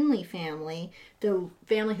McKinley family, the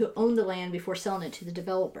family who owned the land before selling it to the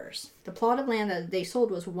developers. The plot of land that they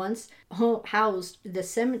sold was once housed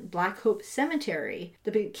the Black Hope Cemetery.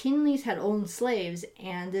 The McKinleys had owned slaves,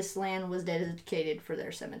 and this land was dedicated for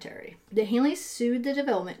their cemetery. The Hanleys sued the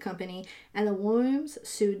development company, and the Williams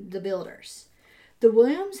sued the builders. The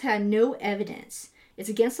Williams had no evidence. It's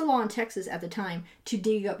against the law in Texas at the time to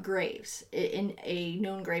dig up graves in a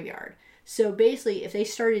known graveyard. So basically, if they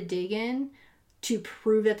started digging, to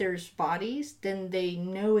prove that there's bodies, then they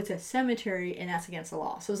know it's a cemetery and that's against the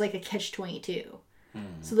law. So it's like a catch-22.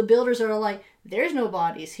 So the builders are like, there's no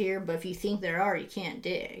bodies here, but if you think there are, you can't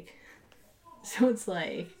dig. So it's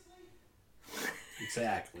like...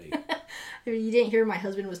 Exactly. I mean, you didn't hear my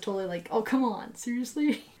husband was totally like, oh, come on,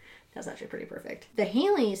 seriously? That's actually pretty perfect. The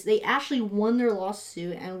Hanleys, they actually won their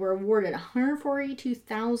lawsuit and were awarded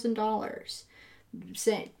 $142,000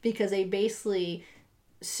 because they basically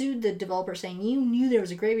sued the developer saying, you knew there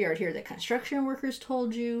was a graveyard here. The construction workers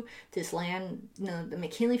told you. This land, the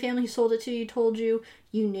McKinley family who sold it to you told you.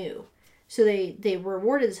 You knew. So they were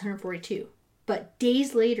awarded this 142. But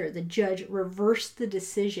days later, the judge reversed the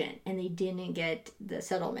decision and they didn't get the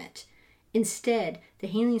settlement. Instead, the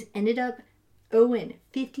Hanleys ended up owing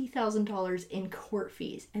 $50,000 in court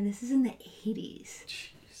fees. And this is in the 80s.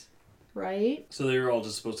 Jeez. Right? So they were all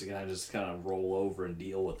just supposed to kind of roll over and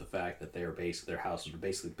deal with the fact that their houses were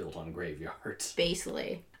basically built on graveyards.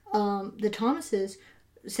 Basically. The Thomases,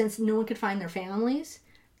 since no one could find their families,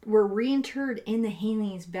 were reinterred in the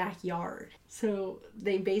Hanleys' backyard. So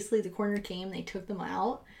they basically, the coroner came, they took them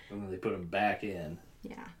out. And then they put them back in.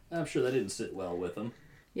 Yeah. I'm sure that didn't sit well with them.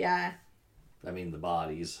 Yeah. I mean, the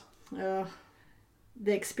bodies. The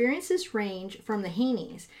experiences range from the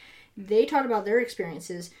Hanleys. They talked about their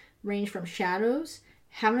experiences range from shadows,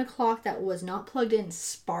 having a clock that was not plugged in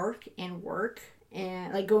spark and work,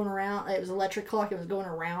 and like going around. It was an electric clock. It was going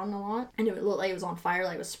around a lot, and it looked like it was on fire,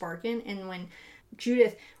 like it was sparking. And when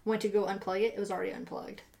Judith went to go unplug it, it was already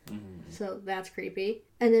unplugged. So that's creepy.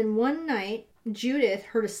 And then one night, Judith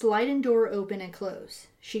heard a sliding door open and close.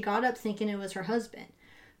 She got up thinking it was her husband,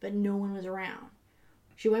 but no one was around.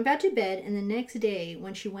 She went back to bed, and the next day,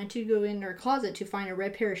 when she went to go in her closet to find a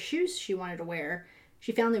red pair of shoes she wanted to wear,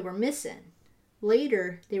 she found they were missing.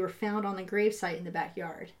 Later, they were found on the gravesite in the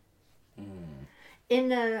backyard. In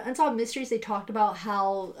the Unsolved Mysteries, they talked about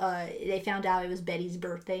how they found out it was Betty's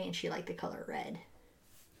birthday and she liked the color red.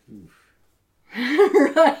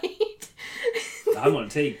 Right? I'm going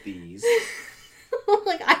to take these.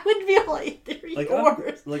 Like, I wouldn't be like, they're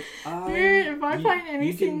yours. If I find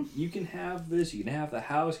anything... You can have this, you can have the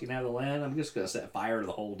house, you can have the land. I'm just going to set fire to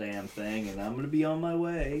the whole damn thing and I'm going to be on my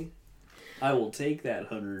way. I will take that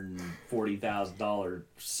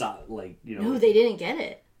 $140,000, No, they didn't get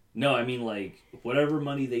it. No, I mean, whatever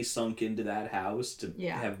money they sunk into that house to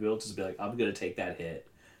have built, just be like, I'm going to take that hit.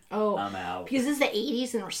 Oh. I'm out. Because it's the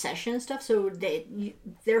 80s and recession and stuff, so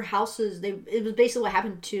their houses, it was basically what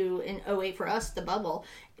happened in 08 for us, the bubble.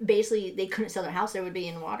 Basically, they couldn't sell their house, they would be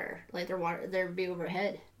in water. Like, there would be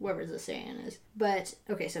overhead, whatever the saying is. But,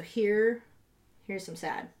 okay, so here's some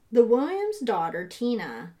sad. The Williams' daughter,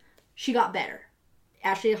 Tina... She got better.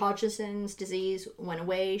 Ashley Hodgkin's disease went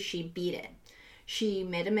away. She beat it. She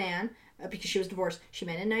met a man, because she was divorced. She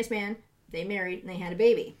met a nice man. They married, and they had a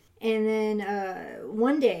baby. And then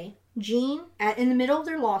one day, Jean, in the middle of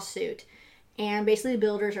their lawsuit, and basically the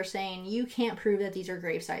builders are saying, you can't prove that these are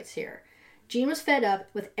grave sites here. Jean was fed up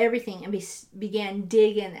with everything and began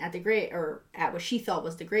digging at at what she thought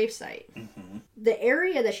was the grave site. Mm-hmm. The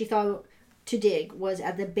area that she thought to dig was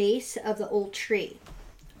at the base of the old tree.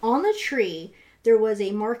 On the tree, there was a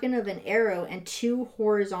marking of an arrow and 2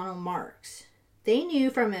 horizontal marks. They knew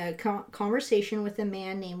from a conversation with a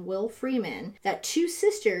man named Will Freeman that 2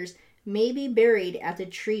 sisters may be buried at the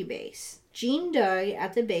tree base. Jean dug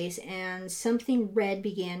at the base and something red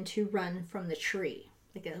began to run from the tree,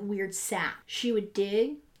 like a weird sap. She would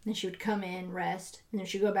dig, then she would come in, rest, and then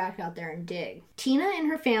she'd go back out there and dig. Tina and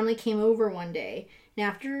her family came over one day, and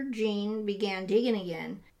after Jean began digging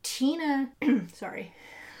again, Tina... sorry...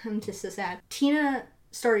 I'm just so sad. Tina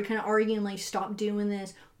started kind of arguing, like, stop doing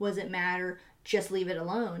this. What does it matter? Just leave it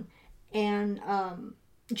alone. And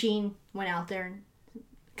Jean went out there and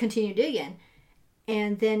continued digging.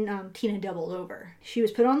 And then Tina doubled over. She was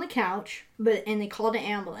put on the couch, and they called an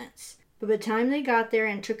ambulance. But by the time they got there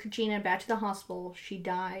and took Gina back to the hospital, she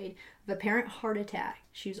died of apparent heart attack.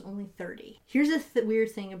 She was only 30. Here's the weird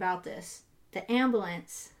thing about this. The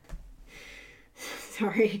ambulance...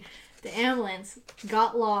 Sorry... The ambulance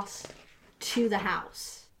got lost to the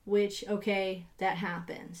house, which, okay, that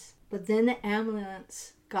happens. But then the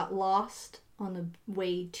ambulance got lost on the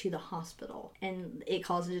way to the hospital, and it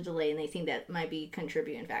caused a delay, and they think that might be a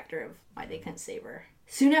contributing factor of why they couldn't save her.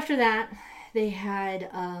 Soon after that, they had,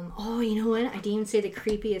 you know what? I didn't even say the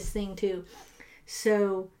creepiest thing, too.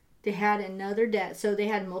 So they had another death. So they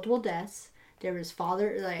had multiple deaths. There was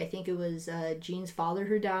I think it was Jean's father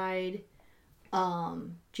who died.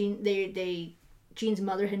 Jean's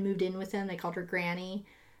mother had moved in with them. They called her Granny.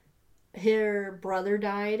 her brother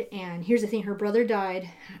died, and here's the thing, her brother died,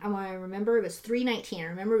 I remember it was 3/19, I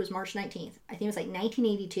remember it was March 19th, I think it was like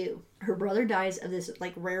 1982. Her brother dies of this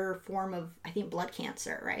like rare form of, I think, blood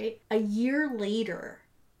cancer, right? A year later,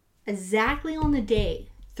 exactly on the day,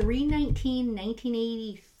 3/19,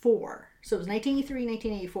 1984, so it was 1983,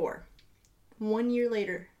 1984, 1 year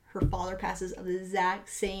later, her father passes of the exact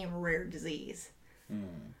same rare disease.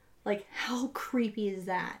 Like, how creepy is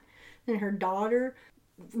that? And her daughter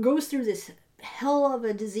goes through this hell of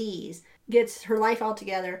a disease, gets her life all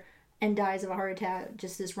together, and dies of a heart attack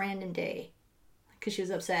just this random day because she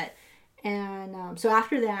was upset. And so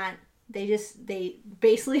after that, they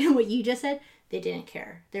basically, what you just said, they didn't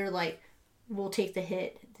care. They were like, we'll take the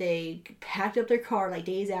hit. They packed up their car, like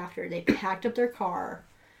days after, they packed up their car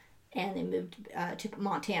and they moved to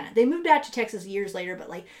Montana. They moved back to Texas years later, but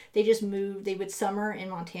like they just moved, they would summer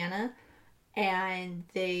in Montana. And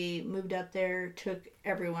they moved up there, took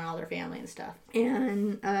everyone, all their family and stuff.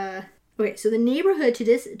 And okay, so the neighborhood to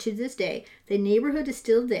this day, the neighborhood is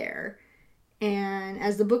still there. And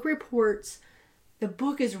as the book reports, the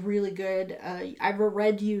book is really good. I've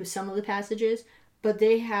read you some of the passages, but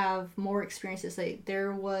they have more experiences. Like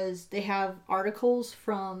they have articles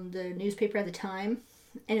from the newspaper at the time,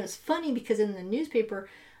 and it was funny because in the newspaper,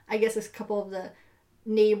 I guess a couple of the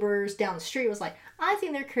neighbors down the street was like, I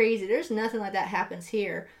think they're crazy, there's nothing like that happens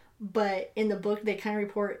here. But in the book they kind of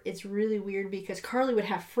report it's really weird because Carly would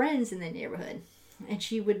have friends in the neighborhood, and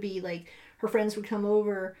she would be like, her friends would come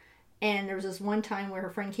over, and there was this one time where her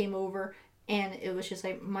friend came over and it was just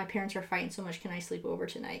like, my parents are fighting so much, can I sleep over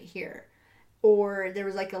tonight here? Or there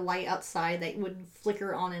was like a light outside that would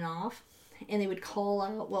flicker on and off, and they would call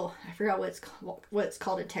out, well, I forgot what it's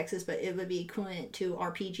called in Texas, but it would be equivalent to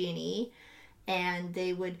RPG&E. And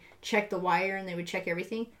they would check the wire and they would check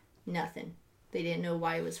everything. Nothing. They didn't know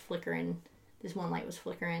why it was flickering. This one light was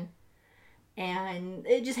flickering. And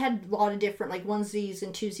it just had a lot of different, like, onesies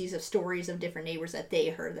and twosies of stories of different neighbors that they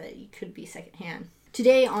heard that could be secondhand.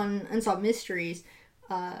 Today on Unsolved Mysteries,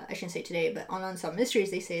 I shouldn't say today, but on Unsolved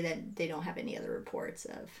Mysteries, they say that they don't have any other reports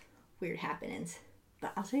of weird happenings.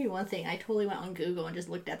 But I'll tell you one thing, I totally went on Google and just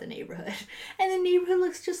looked at the neighborhood. And the neighborhood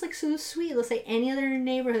looks just like so sweet. Let's say any other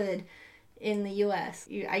neighborhood in the U.S.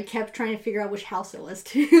 I kept trying to figure out which house it was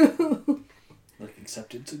too. Look,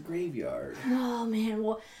 except it's a graveyard. Oh man,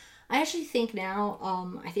 well, I actually think now,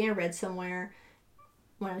 I think I read somewhere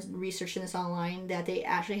when I was researching this online that they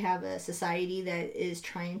actually have a society that is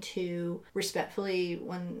trying to respectfully,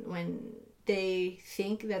 when they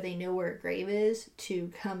think that they know where a grave is,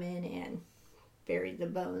 to come in and bury the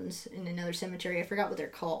bones in another cemetery. I forgot what they're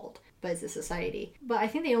called, but it's a society. But I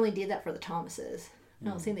think they only did that for the Thomases. I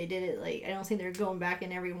don't think they did it, like, I don't think they're going back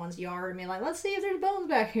in everyone's yard and being like, let's see if there's bones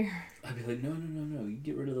back here. I'd be like, no, you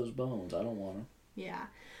get rid of those bones. I don't want them. Yeah.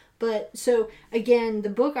 But, so, again, the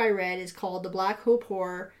book I read is called The Black Hope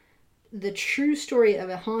Horror, The True Story of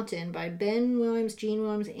a Haunting by Ben Williams, Gene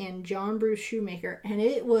Williams, and John Bruce Shoemaker. And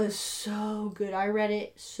it was so good. I read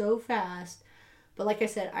it so fast. But like I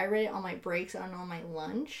said, I read it on my breaks and on my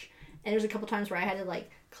lunch. And there's a couple times where I had to, like,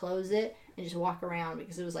 close it and just walk around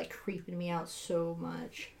because it was, like, creeping me out so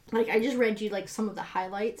much. Like, I just read you, like, some of the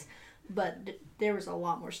highlights, but there was a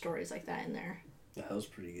lot more stories like that in there. That was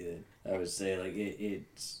pretty good. I would say, like,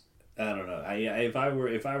 it's... I don't know. If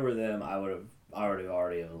I were them, I would have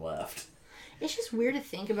already have left. It's just weird to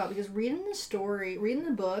think about because reading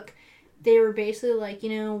the book, they were basically like,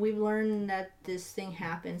 we've learned that this thing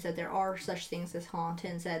happens, that there are such things as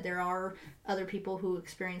hauntings, that there are other people who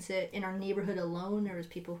experience it. In our neighborhood alone, there was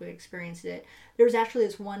people who experienced it. There was actually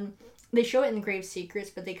this one, they show it in Grave Secrets,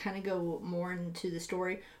 but they kind of go more into the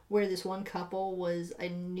story, where this one couple was a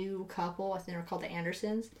new couple. I think they were called the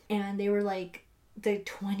Andersons. And they were like the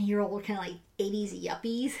 20-year-old kind of like 80s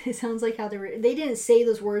yuppies. It sounds like how they didn't say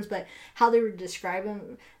those words, but how they were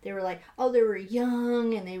describing, they were like, oh, they were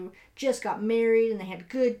young and they just got married and they had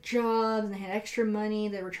good jobs and they had extra money.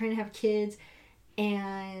 They were trying to have kids,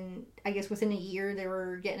 and I guess within a year they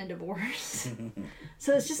were getting a divorce.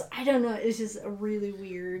 So it's just, I don't know, it's just a really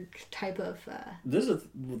weird type of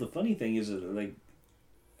the funny thing is that, like,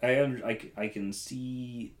 I can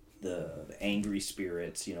see the angry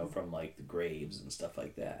spirits, from, like, the graves and stuff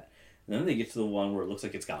like that. And then they get to the one where it looks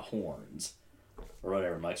like it's got horns or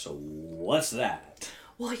whatever. I'm like, so what's that?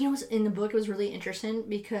 Well, what's in the book, it was really interesting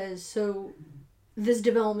because, so this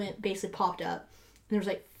development basically popped up and there was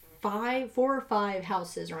like 4 or 5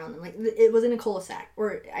 houses around them. Like, it wasn't a cul-de-sac,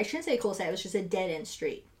 or I shouldn't say a cul-de-sac, it was just a dead-end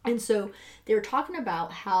street. And so they were talking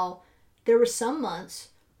about how there were some months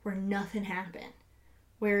where nothing happened,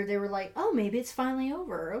 where they were like, oh, maybe it's finally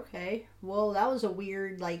over. Okay, well, that was a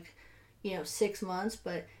weird, 6 months,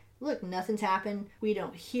 but look, nothing's happened. We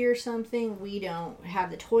don't hear something. We don't have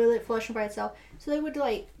the toilet flushing by itself. So they would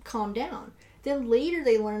like calm down. Then later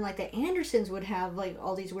they learned like the Andersons would have like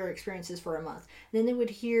all these weird experiences for a month. Then they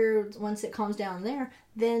would hear, once it calms down there,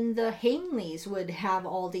 then the Hamleys would have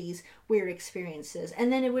all these weird experiences.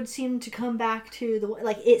 And then it would seem to come back to the,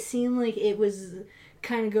 like it seemed like it was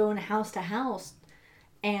kind of going house to house.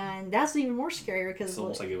 And that's even more scary because it's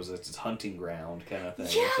almost like it was its hunting ground kind of thing.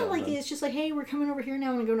 Yeah, like it's just like, hey, we're coming over here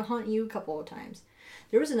now and I'm going to hunt you a couple of times.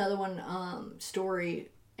 There was another one story,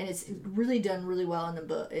 and it's really done really well in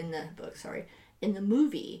the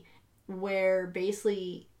movie, where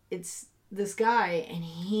basically it's this guy and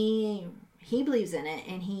he believes in it,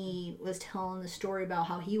 and he was telling the story about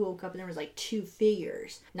how he woke up and there was like two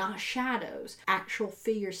figures, not shadows, actual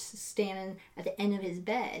figures standing at the end of his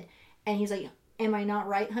bed, and he's like, am I not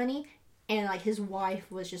right, honey? And like his wife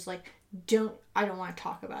was just like, I don't want to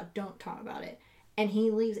talk about it. Don't talk about it. And he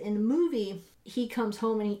leaves. In the movie, he comes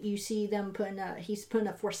home and you see them he's putting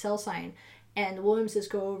a for sale sign, and the Williamses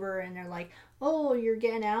go over and they're like, oh, you're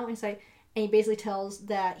getting out? And he's like, and he basically tells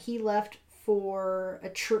that he left for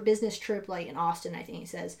a business trip like in Austin, I think he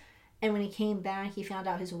says. And when he came back, he found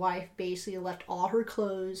out his wife basically left all her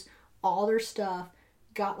clothes, all their stuff,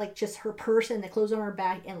 got like just her purse and the clothes on her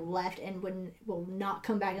back and left, and will not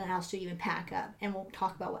come back in the house to even pack up, and won't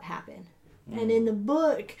talk about what happened. And in the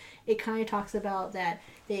book, it kind of talks about that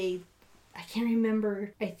I can't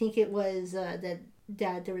remember, I think it was that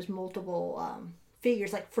there was multiple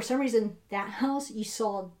figures. Like for some reason, that house, you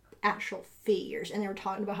saw actual figures, and they were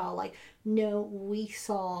talking about how like, no, we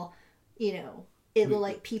saw, it looked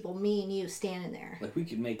like people, me and you, standing there. Like we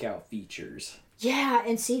could make out features. Yeah,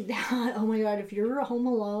 and see that, oh my God, if you're home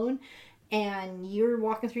alone and you're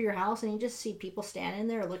walking through your house and you just see people standing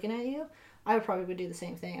there looking at you, I would do the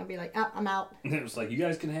same thing. I'd be like, oh, I'm out. And it was like, you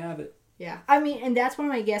guys can have it. Yeah. I mean, and that's one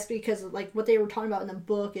of my guesses, because like what they were talking about in the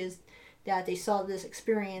book is that they saw this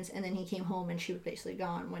experience, and then he came home and she was basically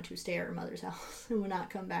gone, went to stay at her mother's house and would not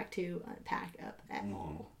come back to pack up at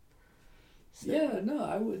all. So. Yeah, no,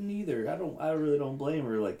 I wouldn't either. I really don't blame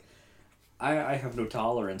her. Like, I have no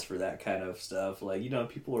tolerance for that kind of stuff. Like,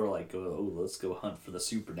 people are like, oh, let's go hunt for the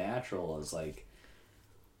supernatural. It's like,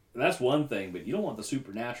 that's one thing, but you don't want the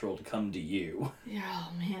supernatural to come to you. Yeah,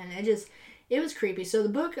 oh man, it was creepy. So the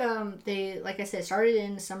book, they, like I said, started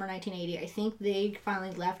in summer 1980. I think they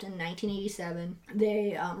finally left in 1987.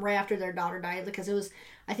 They, right after their daughter died, because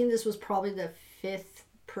I think this was probably the fifth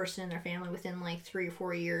person in their family within like 3 or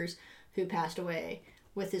 4 years who passed away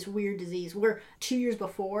with this weird disease, where 2 years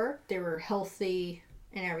before they were healthy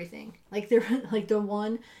and everything. Like they're like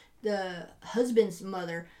the husband's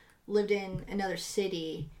mother lived in another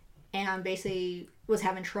city and basically was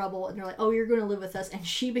having trouble, and they're like, oh, you're going to live with us. And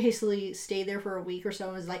she basically stayed there for a week or so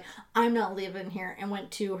and was like, I'm not living here, and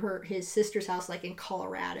went to his sister's house like in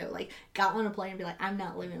Colorado, like got on a plane and be like, I'm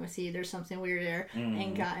not living with you, there's something weird there,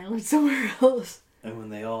 and lived somewhere else. And when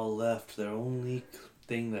they all left, their only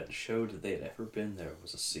thing that showed that they had ever been there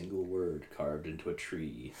was a single word carved into a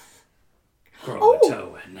tree.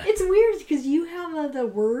 Croatoan. It's weird because you have the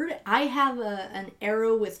word. I have an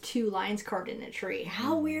arrow with 2 lines carved in a tree.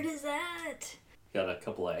 How weird is that? Got a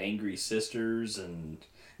couple of angry sisters, and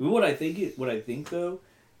what I think though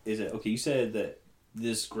is that, okay, you said that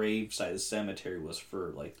this gravesite, this cemetery, was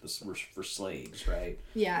for for slaves, right?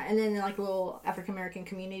 Yeah, and then like a little African American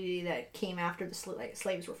community that came after the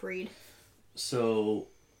slaves were freed. So,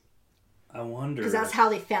 I wonder, because that's how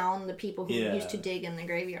they found the people who used to dig in the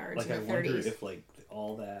graveyards in the 30s. I wonder if like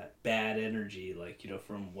all that bad energy, like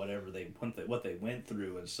from whatever what they went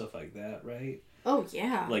through and stuff like that, right? Oh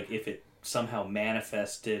yeah. Like if it somehow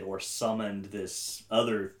manifested or summoned this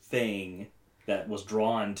other thing that was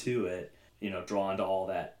drawn to it, drawn to all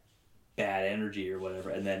that bad energy or whatever,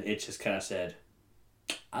 and then it just kind of said,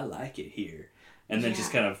 I like it here, and then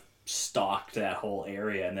just kind of stalked that whole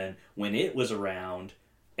area, and then when it was around,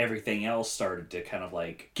 everything else started to kind of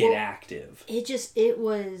like get active. It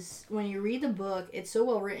was, when you read the book, it's so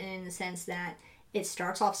well written in the sense that it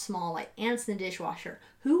starts off small, like ants in the dishwasher.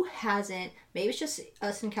 Who hasn't? Maybe it's just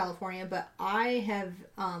us in California, but I have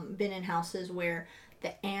been in houses where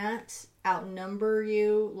the ants outnumber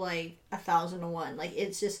you like 1,000 to 1. Like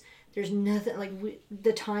it's just, there's nothing, like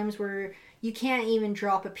the times where you can't even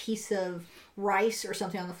drop a piece of rice or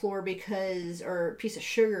something on the floor or a piece of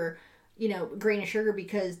sugar, grain of sugar,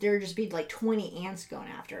 because there just be like 20 ants going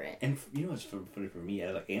after it. And what's funny for me,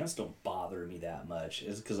 like ants don't bother me that much,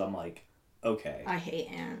 is because I'm like, okay. I hate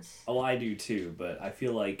ants. Oh, I do too, but I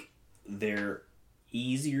feel like they're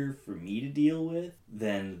easier for me to deal with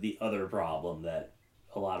than the other problem that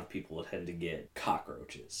a lot of people tend to get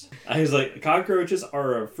cockroaches. I was like, cockroaches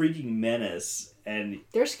are a freaking menace, and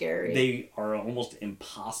they're scary. They are almost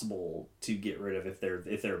impossible to get rid of if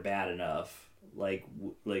they're bad enough. Like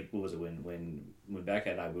what was it when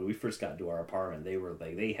Becca and I, when we first got into our apartment, they were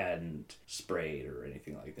like, they hadn't sprayed or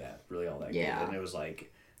anything like that really all that good, and it was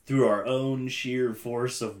like, through our own sheer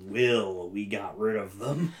force of will, we got rid of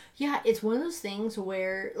them. Yeah, it's one of those things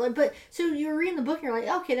where, like, but, so you're reading the book and you're like,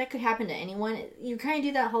 okay, that could happen to anyone. You kind of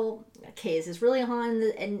do that whole, okay, is this really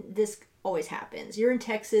on? And this always happens. You're in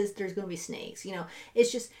Texas, there's going to be snakes. You know,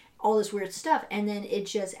 it's just all this weird stuff. And then it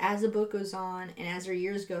just, as the book goes on and as their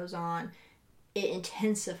years goes on, it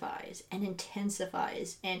intensifies and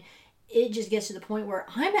intensifies. And it just gets to the point where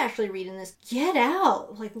I'm actually reading this. Get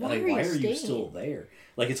out! Like, why are you still there?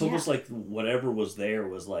 Like, it's almost like whatever was there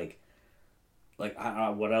was like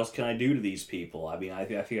what else can I do to these people? I mean, I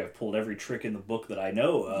think I've pulled every trick in the book that I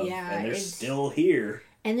know of, and they're still here.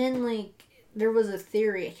 And then, like, there was a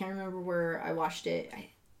theory. I can't remember where I watched it.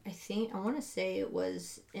 I think I want to say it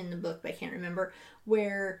was in the book, but I can't remember,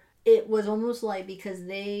 where it was almost like because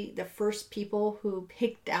the first people who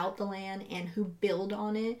picked out the land and who built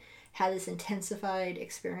on it had this intensified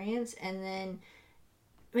experience, and then,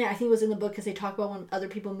 I mean, I think it was in the book because they talk about when other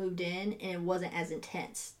people moved in and it wasn't as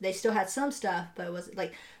intense. They still had some stuff, but it wasn't,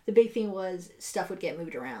 like, the big thing was stuff would get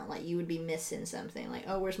moved around. Like, you would be missing something, like,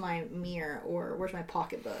 oh, where's my mirror, or where's my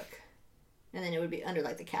pocketbook, and then it would be under,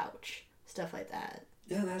 like, the couch, stuff like that.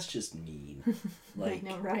 Yeah, that's just mean. Like,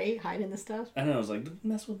 I know, right? Hiding the stuff. I know, I was like, don't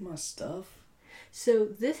mess with my stuff. So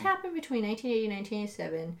this happened between 1980 and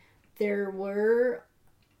 1987. There were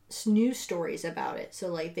news stories about it, so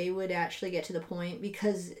like they would actually get to the point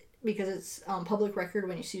because it's public record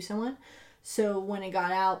when you sue someone. So when it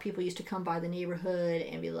got out, people used to come by the neighborhood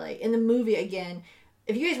and be like, in the movie, again,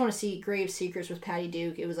 if you guys want to see Grave Secrets with Patty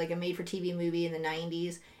Duke, it was like a made-for-TV movie in the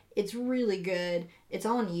 90s. It's really good. It's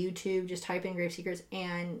on YouTube. Just type in Grave Secrets,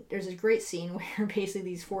 and there's a great scene where basically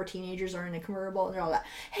these 4 teenagers are in a convertible, and they're all like,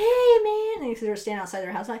 "Hey, man!" And they're standing outside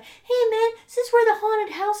their house, like, "Hey, man, is this where the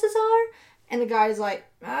haunted houses are?" And the guy's like,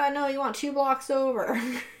 "No, you want 2 blocks over."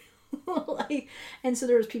 Like, and so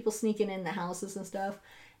there was people sneaking in the houses and stuff,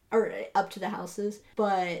 or up to the houses.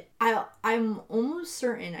 But I'm almost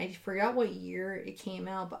certain, I forgot what year it came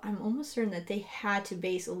out, but I'm almost certain that they had to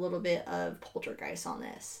base a little bit of Poltergeist on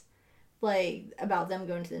this. Like, about them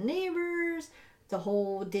going to the neighbors, the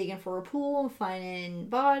whole digging for a pool, finding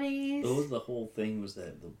bodies. The whole thing was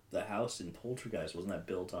that the house in Poltergeist, wasn't that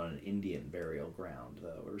built on an Indian burial ground,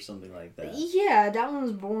 though, or something like that? Yeah, that one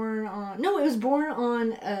was born on... No, it was born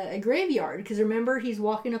on a graveyard, because remember, he's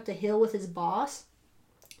walking up the hill with his boss,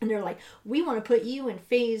 and they're like, "We want to put you in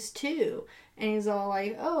phase 2. And he's all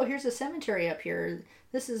like, "Oh, here's a cemetery up here.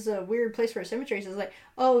 This is a weird place for a cemetery." So it's like,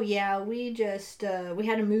 "Oh, yeah, we just, we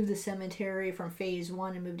had to move the cemetery from phase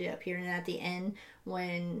 1 and moved it up here." And at the end,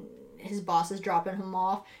 when his boss is dropping him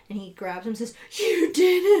off, and he grabs him and says, "You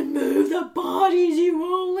didn't move the bodies, you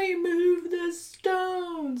only moved the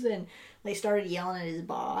stones." And they started yelling at his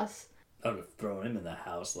boss. I would have thrown him in the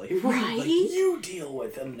house, like, right? Like, you deal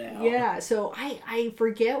with him now. Yeah, so I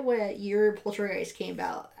forget what year Poltergeist came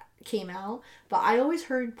out, but I always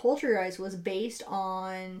heard Poltergeist was based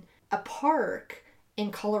on a park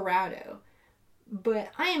in Colorado.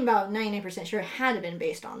 But I am about 99% sure it had to have been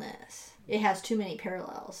based on this. It has too many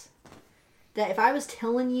parallels. That if I was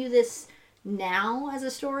telling you this now as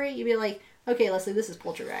a story, you'd be like, "Okay, Leslie, this is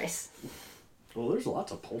Poltergeist." Well, there's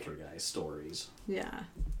lots of Poltergeist stories. Yeah.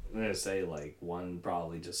 I'm going to say, like, one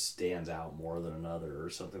probably just stands out more than another or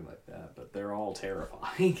something like that, but they're all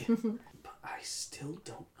terrifying. But I still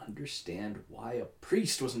don't understand why a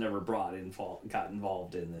priest was never got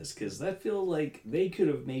involved in this, because I feel like they could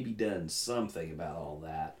have maybe done something about all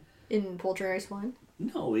that. In Poltergeist 1?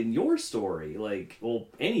 No, in your story. Like, well,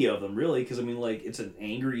 any of them, really, because, I mean, like, it's an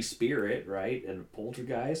angry spirit, right? And a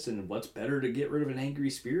poltergeist, and what's better to get rid of an angry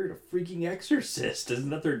spirit? A freaking exorcist. Isn't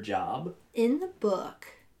that their job? In the book...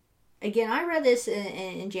 Again, I read this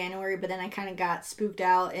in January, but then I kind of got spooked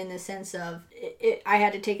out in the sense of I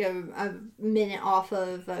had to take a minute off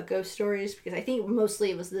of ghost stories, because I think mostly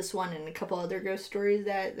it was this one and a couple other ghost stories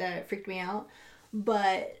that freaked me out.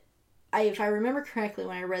 But if I remember correctly,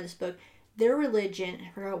 when I read this book, their religion,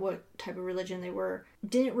 I forgot what type of religion they were,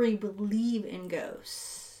 didn't really believe in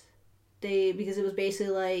ghosts. Because it was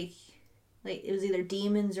basically like it was either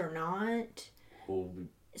demons or not. Well,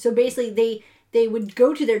 so basically they would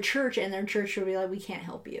go to their church, and their church would be like, "We can't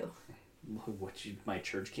help you." My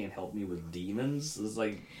church can't help me with demons? It's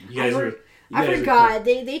like, you guys I forgot.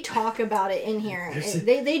 They talk about it in here.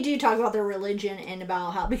 They do talk about their religion and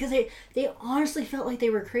about how, because they honestly felt like they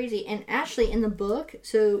were crazy. And actually in the book,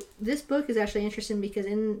 so this book is actually interesting because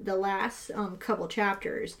in the last couple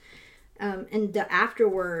chapters, and the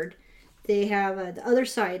afterword, they have the other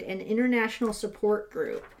side, an international support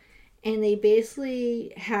group. And they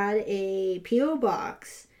basically had a P.O.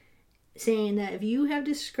 box saying that if you have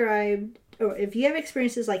described, or if you have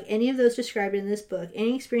experiences like any of those described in this book,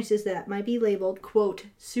 any experiences that might be labeled, quote,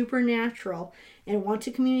 supernatural, and want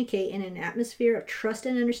to communicate in an atmosphere of trust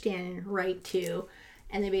and understanding, write to.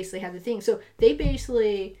 And they basically have the thing. So they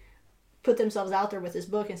basically put themselves out there with this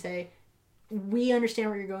book and say, we understand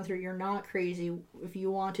what you're going through. You're not crazy. If you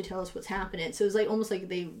want to tell us what's happening. So it's like almost like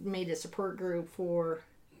they made a support group for...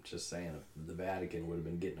 Just saying, if the Vatican would have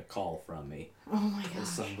been getting a call from me. Oh my gosh.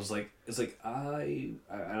 Something was like, it's like, and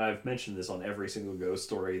I've mentioned this on every single ghost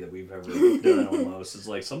story that we've ever done almost. It's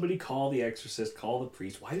like, somebody call the exorcist, call the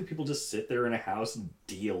priest. Why do people just sit there in a house and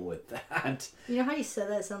deal with that? You know how you said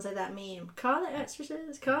that? It sounds like that meme. Call the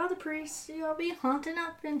exorcist, call the priest. You'll be haunting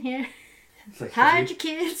up in here. Like, hide your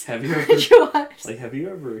kids. Have you ever, hide your wives. Like, have you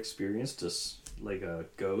ever experienced a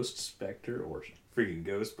ghost, specter, or freaking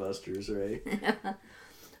Ghostbusters, right?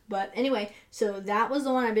 But anyway, so that was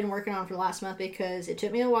the one I've been working on for the last month because it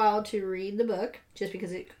took me a while to read the book, just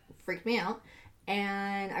because it freaked me out.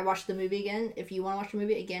 And I watched the movie again. If you want to watch the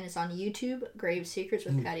movie again, it's on YouTube, Grave Secrets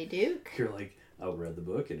with Patty Duke. You're like, I read the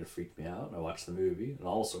book and it freaked me out, and I watched the movie and it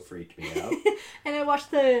also freaked me out. And I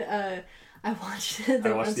watched the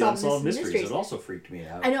Unsolved Mysteries. It also freaked me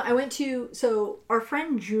out. I know. I went to, so our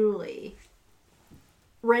friend Julie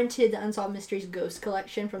rented the Unsolved Mysteries Ghost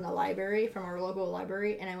Collection from the library, from our local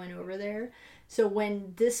library, and I went over there. So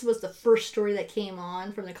when this was the first story that came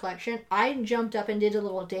on from the collection, I jumped up and did a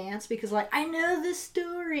little dance because, like, I know this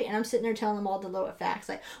story, and I'm sitting there telling them all the little facts,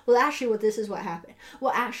 like, well, actually, this is what happened.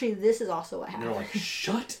 Well, actually, this is also what happened. And they're like,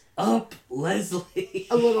 shut up, Leslie.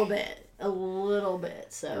 A little bit.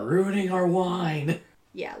 So you're ruining our wine.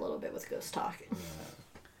 Yeah, a little bit with ghost talking. Yeah.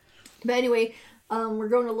 But anyway. We're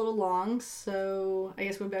going a little long, so I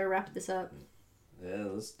guess we better wrap this up. Yeah,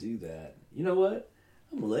 let's do that. You know what?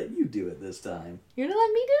 I'm going to let you do it this time. You're going to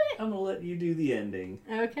let me do it? I'm going to let you do the ending.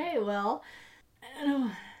 Okay, well, I don't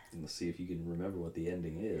know. Let's see if you can remember what the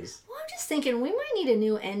ending is. Well, I'm just thinking we might need a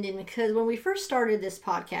new ending because when we first started this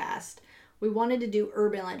podcast, we wanted to do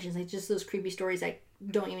urban legends, like just those creepy stories that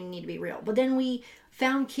don't even need to be real. But then we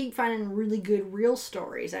keep finding really good real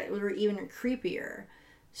stories that were even creepier.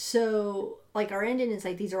 So, like, our ending is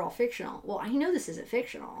like, these are all fictional. Well, I know this isn't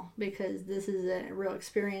fictional because this is a real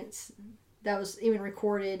experience that was even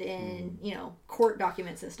recorded in, court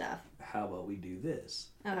documents and stuff. How about we do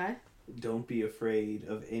this? Okay. Don't be afraid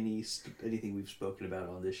of anything we've spoken about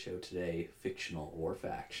on this show today, fictional or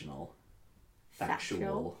factional.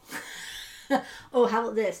 Factual. Oh, how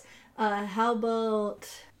about this?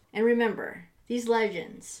 And remember, these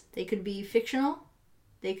legends, they could be fictional,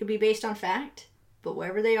 they could be based on fact, but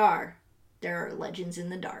wherever they are, there are legends in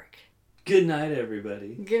the dark. Good night,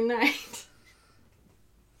 everybody. Good night.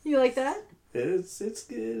 You like that? It's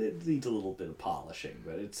good. It needs a little bit of polishing,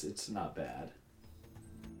 but it's not bad.